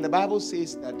 And the Bible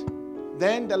says that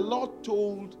then the Lord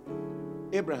told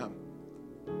Abraham,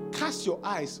 cast your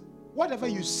eyes. Whatever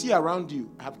you see around you,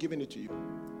 I have given it to you.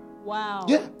 Wow.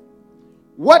 Yeah.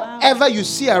 Whatever you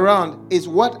see around is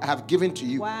what I have given to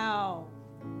you. Wow.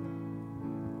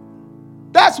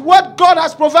 That's what God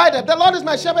has provided. The Lord is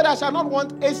my shepherd, I shall not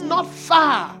want. It's not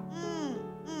far.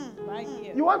 Right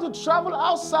here. You want to travel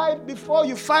outside before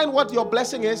you find what your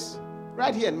blessing is?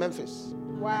 Right here in Memphis.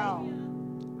 Wow.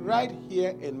 Right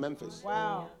here in Memphis.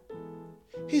 Wow.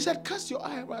 He said, cast your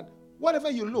eye around. Whatever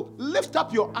you look, lift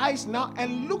up your eyes now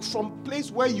and look from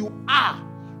place where you are.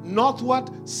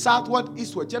 Northward, southward,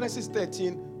 eastward. Genesis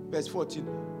 13, verse 14.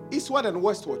 Eastward and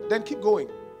westward. Then keep going.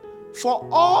 For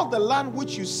all the land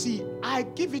which you see, I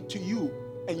give it to you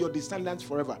and your descendants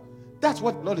forever. That's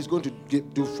what God is going to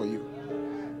do for you.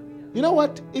 You know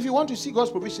what? If you want to see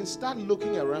God's provision, start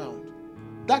looking around.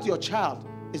 That your child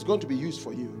is going to be used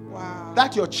for you. Wow.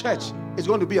 That your church is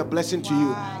going to be a blessing to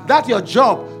you. That your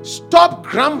job, stop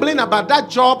grumbling about that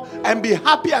job and be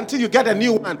happy until you get a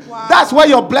new one. Wow. That's where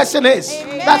your blessing is.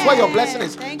 Amen. That's where your blessing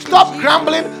is. Thank you, Stop Jesus.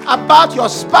 grumbling about your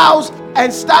spouse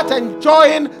and start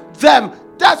enjoying them.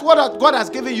 That's what God has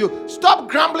given you. Stop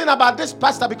grumbling about this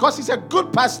pastor because he's a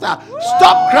good pastor.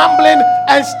 Stop grumbling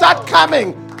and start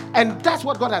coming. And that's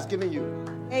what God has given you.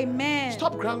 Amen.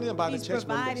 Stop grumbling about He's the church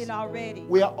provided members. already.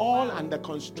 We are all under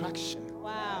construction.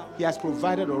 Wow. He has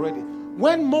provided already.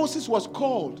 When Moses was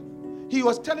called, he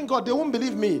was telling God, they won't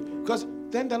believe me. Because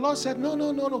then the Lord said, no.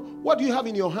 What do you have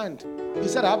in your hand? He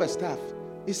said, I have a staff.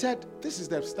 He said, this is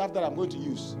the staff that I'm going to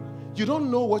use. You don't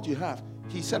know what you have.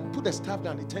 He said, put the staff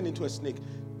down. It turned into a snake.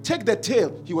 Take the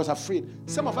tail. He was afraid.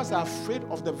 Some of us are afraid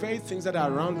of the very things that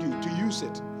are around you to use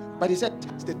it. But he said,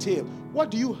 touch the tail.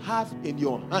 What do you have in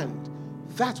your hand?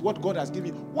 That's what God has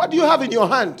given you. What do you have in your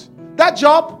hand? That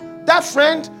job, that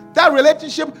friend, that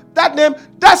relationship, that name,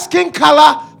 that skin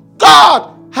color.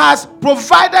 God has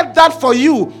provided that for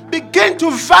you. Begin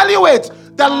to value it.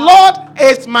 The Lord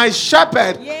is my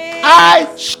shepherd. Yes.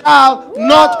 I shall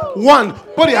not want.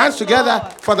 Put your hands together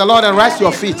for the Lord and rise to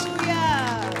your feet.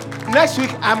 Hallelujah. Next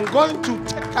week, I'm going to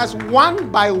take us one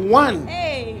by one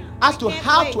Hey. as to Can't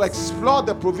how wait. to explore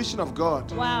the provision of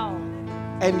God. Wow.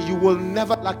 And you will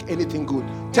never lack anything good.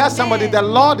 Tell somebody, the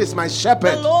Lord is my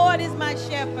shepherd. The Lord is my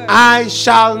shepherd. I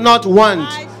shall not want.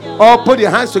 I shall Oh, not put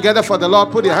your hands together for the Lord.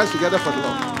 Put your hands together for the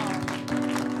Lord.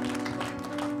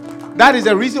 That is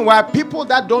the reason why people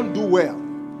that don't do well,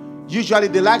 usually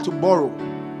they like to borrow.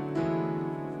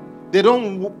 They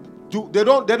don't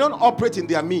operate in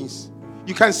their means.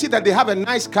 You can see that they have a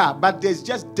nice car, but there's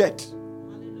just debt.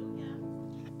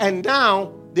 And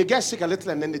now they get sick a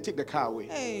little and then they take the car away.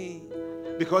 Hey.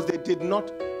 Because they did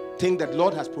not think that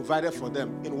Lord has provided for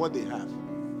them in what they have.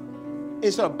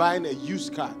 Instead of buying a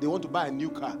used car, they want to buy a new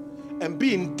car and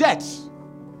be in debt.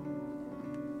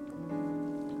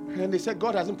 And they said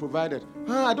God hasn't provided.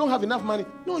 I don't have enough money.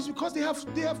 No, it's because they have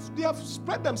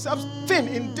spread themselves thin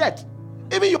in debt.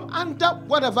 Even your under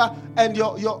whatever, and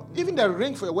your even the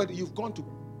ring for your wedding, you've gone to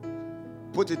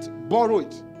borrow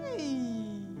it.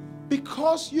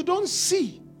 Because you don't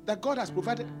see that God has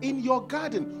provided in your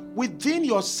garden, within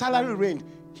your salary range.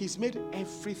 He's made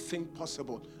everything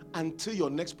possible until your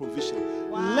next provision.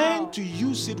 Wow. Learn to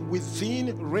use it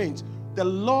within range. The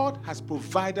Lord has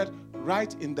provided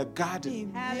right in the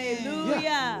garden. Hallelujah.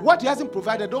 Yeah. What he hasn't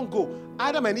provided, don't go.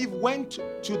 Adam and Eve went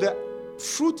to the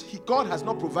fruit God has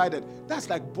not provided. That's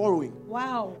like borrowing.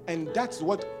 Wow. And that's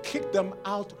what kicked them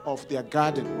out of their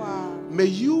garden. Wow. May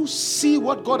you see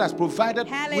what God has provided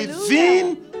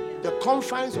within the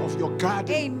confines of your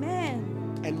garden.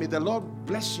 Amen. And may the Lord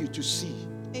bless you to see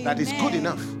that it's Amen. good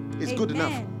enough. It's good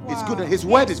enough. Amen. It's Wow. good. His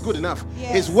word is good enough.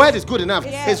 Yes. His word is good enough.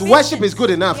 Yes. His worship is good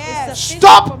enough. Yes.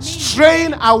 Stop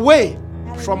straying away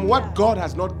from what Hallelujah. God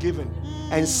has not given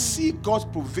and see God's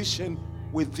provision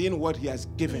within what he has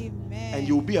given. Amen. And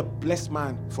you'll be a blessed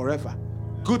man forever.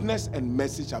 Goodness and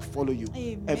mercy shall follow you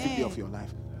every day Amen. of your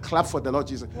life. Clap for the Lord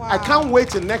Jesus. Wow. I can't wait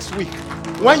till next week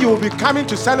when you will be coming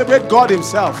to celebrate God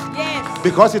himself. Yes.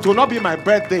 Because it will not be my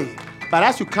birthday. But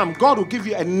as you come, God will give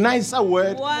you a nicer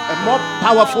word, Wow. a more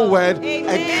powerful word, Amen.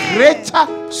 a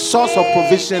greater source of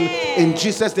provision in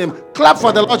Jesus' name. Clap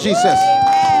for the Lord Jesus.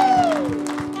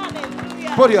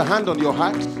 Hallelujah. Put your hand on your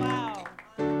heart. Wow.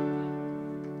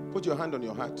 Put your hand on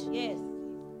your heart Yes.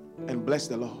 and bless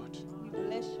the Lord. We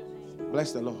bless your name.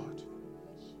 Bless the Lord.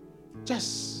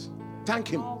 Just thank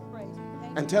him All praise.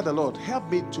 Thank and tell the Lord, help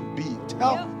me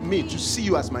to see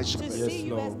you as my you. To shepherd. see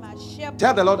you as my shepherd.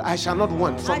 Tell the Lord, I shall not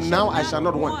want. From now, I shall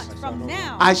not want. From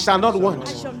now, I shall not want.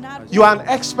 I shall not You are an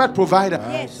expert provider.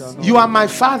 Yes. You are my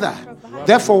father.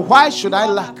 Therefore, why should I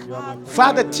lack?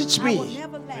 Father, teach I will me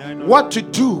never lack. what to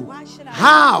do, Why should I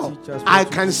how I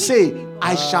can say,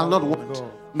 I shall not want.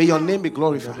 May your name be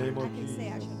glorified. I can say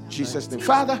I shall not. Jesus' name. Teach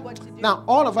Father, me what to do. now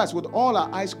all of us with all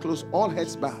our eyes closed, all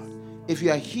heads bowed, if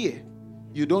you are here,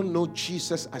 you don't know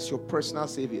Jesus as your personal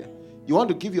Savior. You want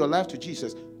to give your life to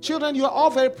Jesus. Children, you are all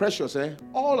very precious,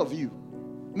 all of you.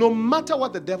 No matter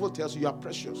what the devil tells you, you are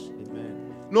precious.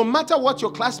 No matter what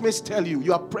your classmates tell you,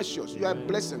 you are precious. You are a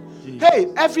blessing.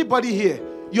 Hey, everybody here,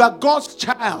 you are God's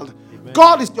child.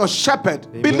 God is your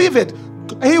shepherd. Believe it.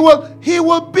 He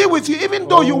will be with you even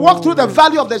though you walk through the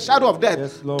valley of the shadow of death.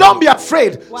 Yes, Lord. Don't be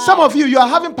afraid. Some of you are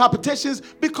having palpitations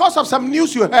because of some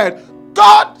news you heard.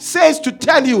 God says to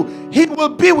tell you, he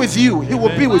will be with you. He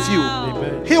will be with you.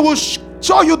 Amen. He will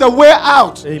show you the way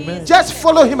out. Amen. Just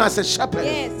follow him as a shepherd.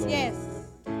 Yes, yes.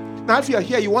 Now, if you're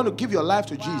here, you want to give your life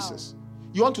to Jesus.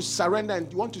 You want to surrender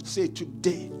and you want to say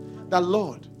today that,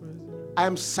 Lord, I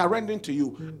am surrendering to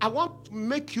you. I want to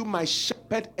make you my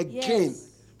shepherd again. Yes.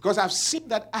 Because I've seen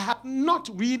that I have not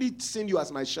really seen you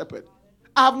as my shepherd.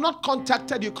 I have not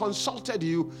contacted you, consulted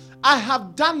you. I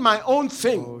have done my own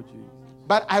thing.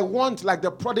 But I want, like the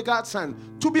prodigal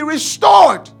son, to be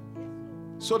restored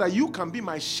so that you can be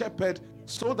my shepherd,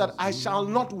 so that I shall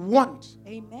not want.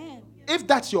 Amen. If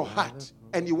that's your heart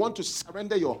and you want to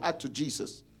surrender your heart to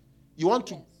Jesus, you want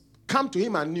to come to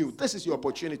him anew, this is your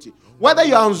opportunity. Whether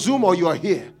you're on Zoom or you're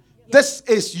here, this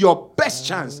is your best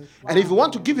chance. And if you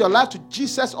want to give your life to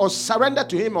Jesus or surrender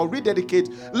to him or rededicate,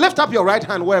 lift up your right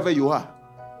hand wherever you are.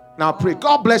 Now pray.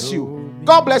 God bless you.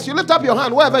 God bless you. Lift up your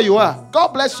hand wherever you are. God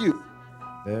bless you.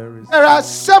 There are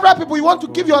several people you want to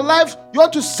give your life, you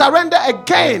want to surrender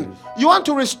again, you want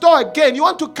to restore again, you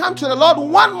want to come to the Lord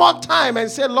one more time and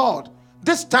say, Lord,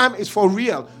 this time is for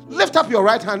real. Lift up your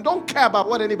right hand. Don't care about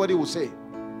what anybody will say.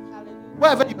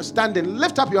 Wherever you're standing,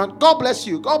 lift up your hand. God bless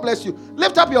you. God bless you.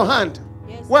 Lift up your hand.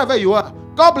 Yes. Wherever you are.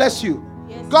 God bless you.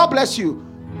 Yes. God bless you.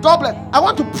 God bless. I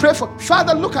want to pray for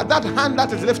Father. Look at that hand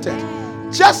that is lifted.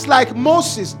 Just like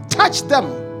Moses, touch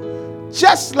them.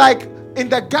 Just like in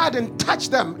the garden, touch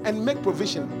them and make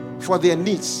provision for their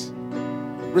needs.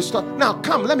 Restore. Now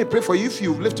come, let me pray for you. If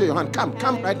you lift your hand, come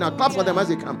right now. Clap for them as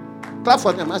they come. Clap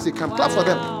for them as they come. Clap for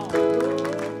them.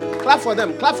 Clap for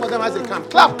them. Clap for them as they come.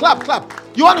 Clap, clap, clap.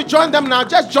 You want to join them now?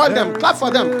 Just join them. Clap for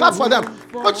them. Clap for them.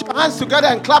 Put your hands together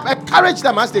and clap. Encourage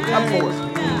them as they come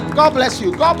forward. God bless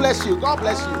you. God bless you. God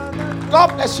bless you.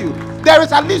 God bless you. There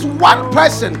is at least one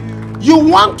person you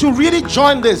want to really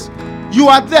join this. You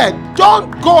are there.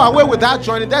 Don't go away without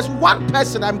joining. There's one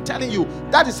person, I'm telling you,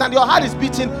 that is, and your heart is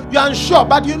beating. You're unsure,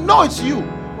 but you know it's you.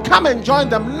 Come and join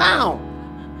them now.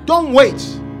 Don't wait.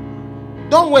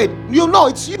 Don't wait. You know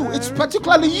it's you. It's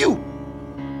particularly you.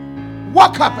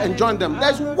 Walk up and join them.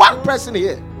 There's one person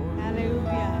here.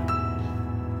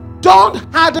 Hallelujah. Don't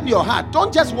harden your heart.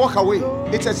 Don't just walk away.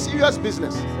 It's a serious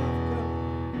business.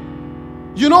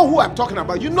 You know who I'm talking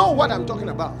about. You know what I'm talking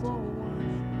about.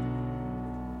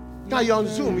 Now you're on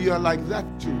Zoom. You're like that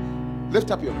too.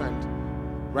 Lift up your hand.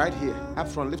 Right here. Up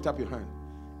front. Lift up your hand.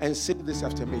 And say this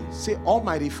after me. Say,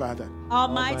 Almighty Father.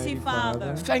 Almighty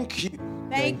Father. Thank you.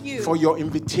 Thank you for your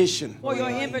invitation. For your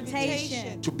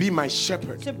invitation. To be my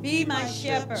shepherd. To be my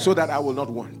shepherd. So that I will not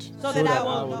want. So that I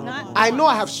will not. I know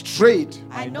I have strayed.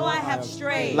 I know I have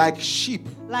strayed. Like sheep.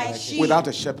 Like sheep. Without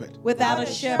a shepherd. Without a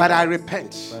shepherd. But I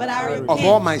repent. But I repent. Of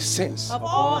all my sins. Of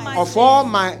all my Of all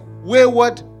my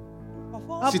wayward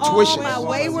situations. All my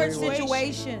wayward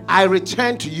situations. I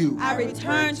return to you. I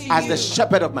return to you. As the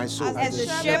shepherd of my soul. As the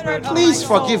shepherd of Please my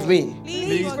soul. forgive me.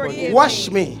 Please forgive Wash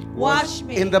me. me. Wash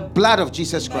me. In the blood of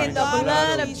Jesus Christ. In the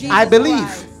blood of Jesus I believe.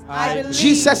 Christ. I believe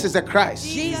Jesus is the Christ.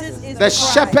 Jesus is the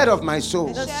shepherd of my soul.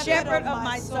 The shepherd of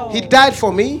my soul. He died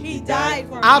for me. He died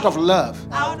for out me. Of love.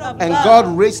 Out of and love. God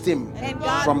raised him and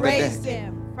God from raised the dead.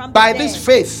 Him from By the this dead.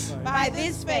 faith, By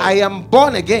this faith, I am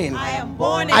born again. I am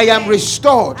born again. I am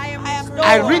restored. I am restored.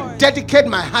 I rededicate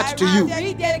my heart to you.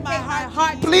 Rededicate my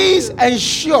heart Please to you.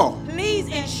 ensure Please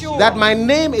ensure that my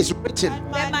name is written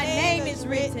that my name is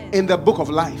written in the book of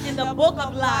life. In the book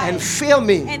of life. And fill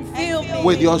me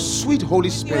with your sweet Holy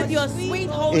Spirit. With your sweet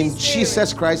Holy in Spirit.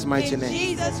 Jesus Christ's mighty name.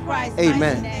 Jesus Christ's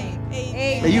Amen. mighty name.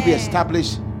 Amen. May you be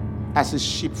established as his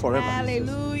sheep forever.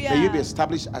 Hallelujah. May you be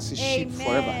established as his sheep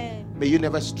forever. May you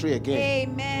never stray again.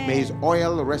 Amen. May his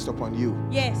oil rest upon you.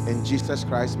 Yes. In Jesus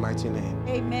Christ's mighty name.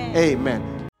 Amen.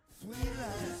 Amen.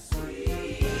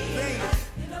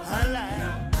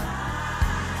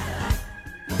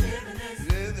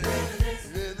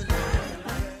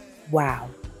 Wow.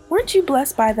 Weren't you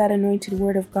blessed by that anointed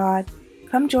word of God?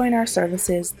 Come join our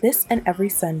services this and every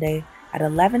Sunday at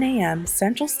 11 a.m.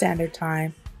 Central Standard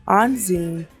Time on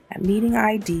Zoom at meeting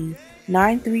ID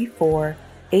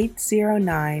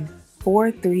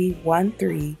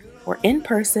 934-809-4313 or in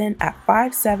person at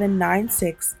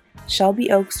 5796 Shelby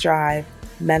Oaks Drive,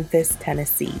 Memphis,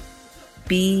 Tennessee.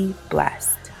 Be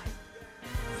blessed.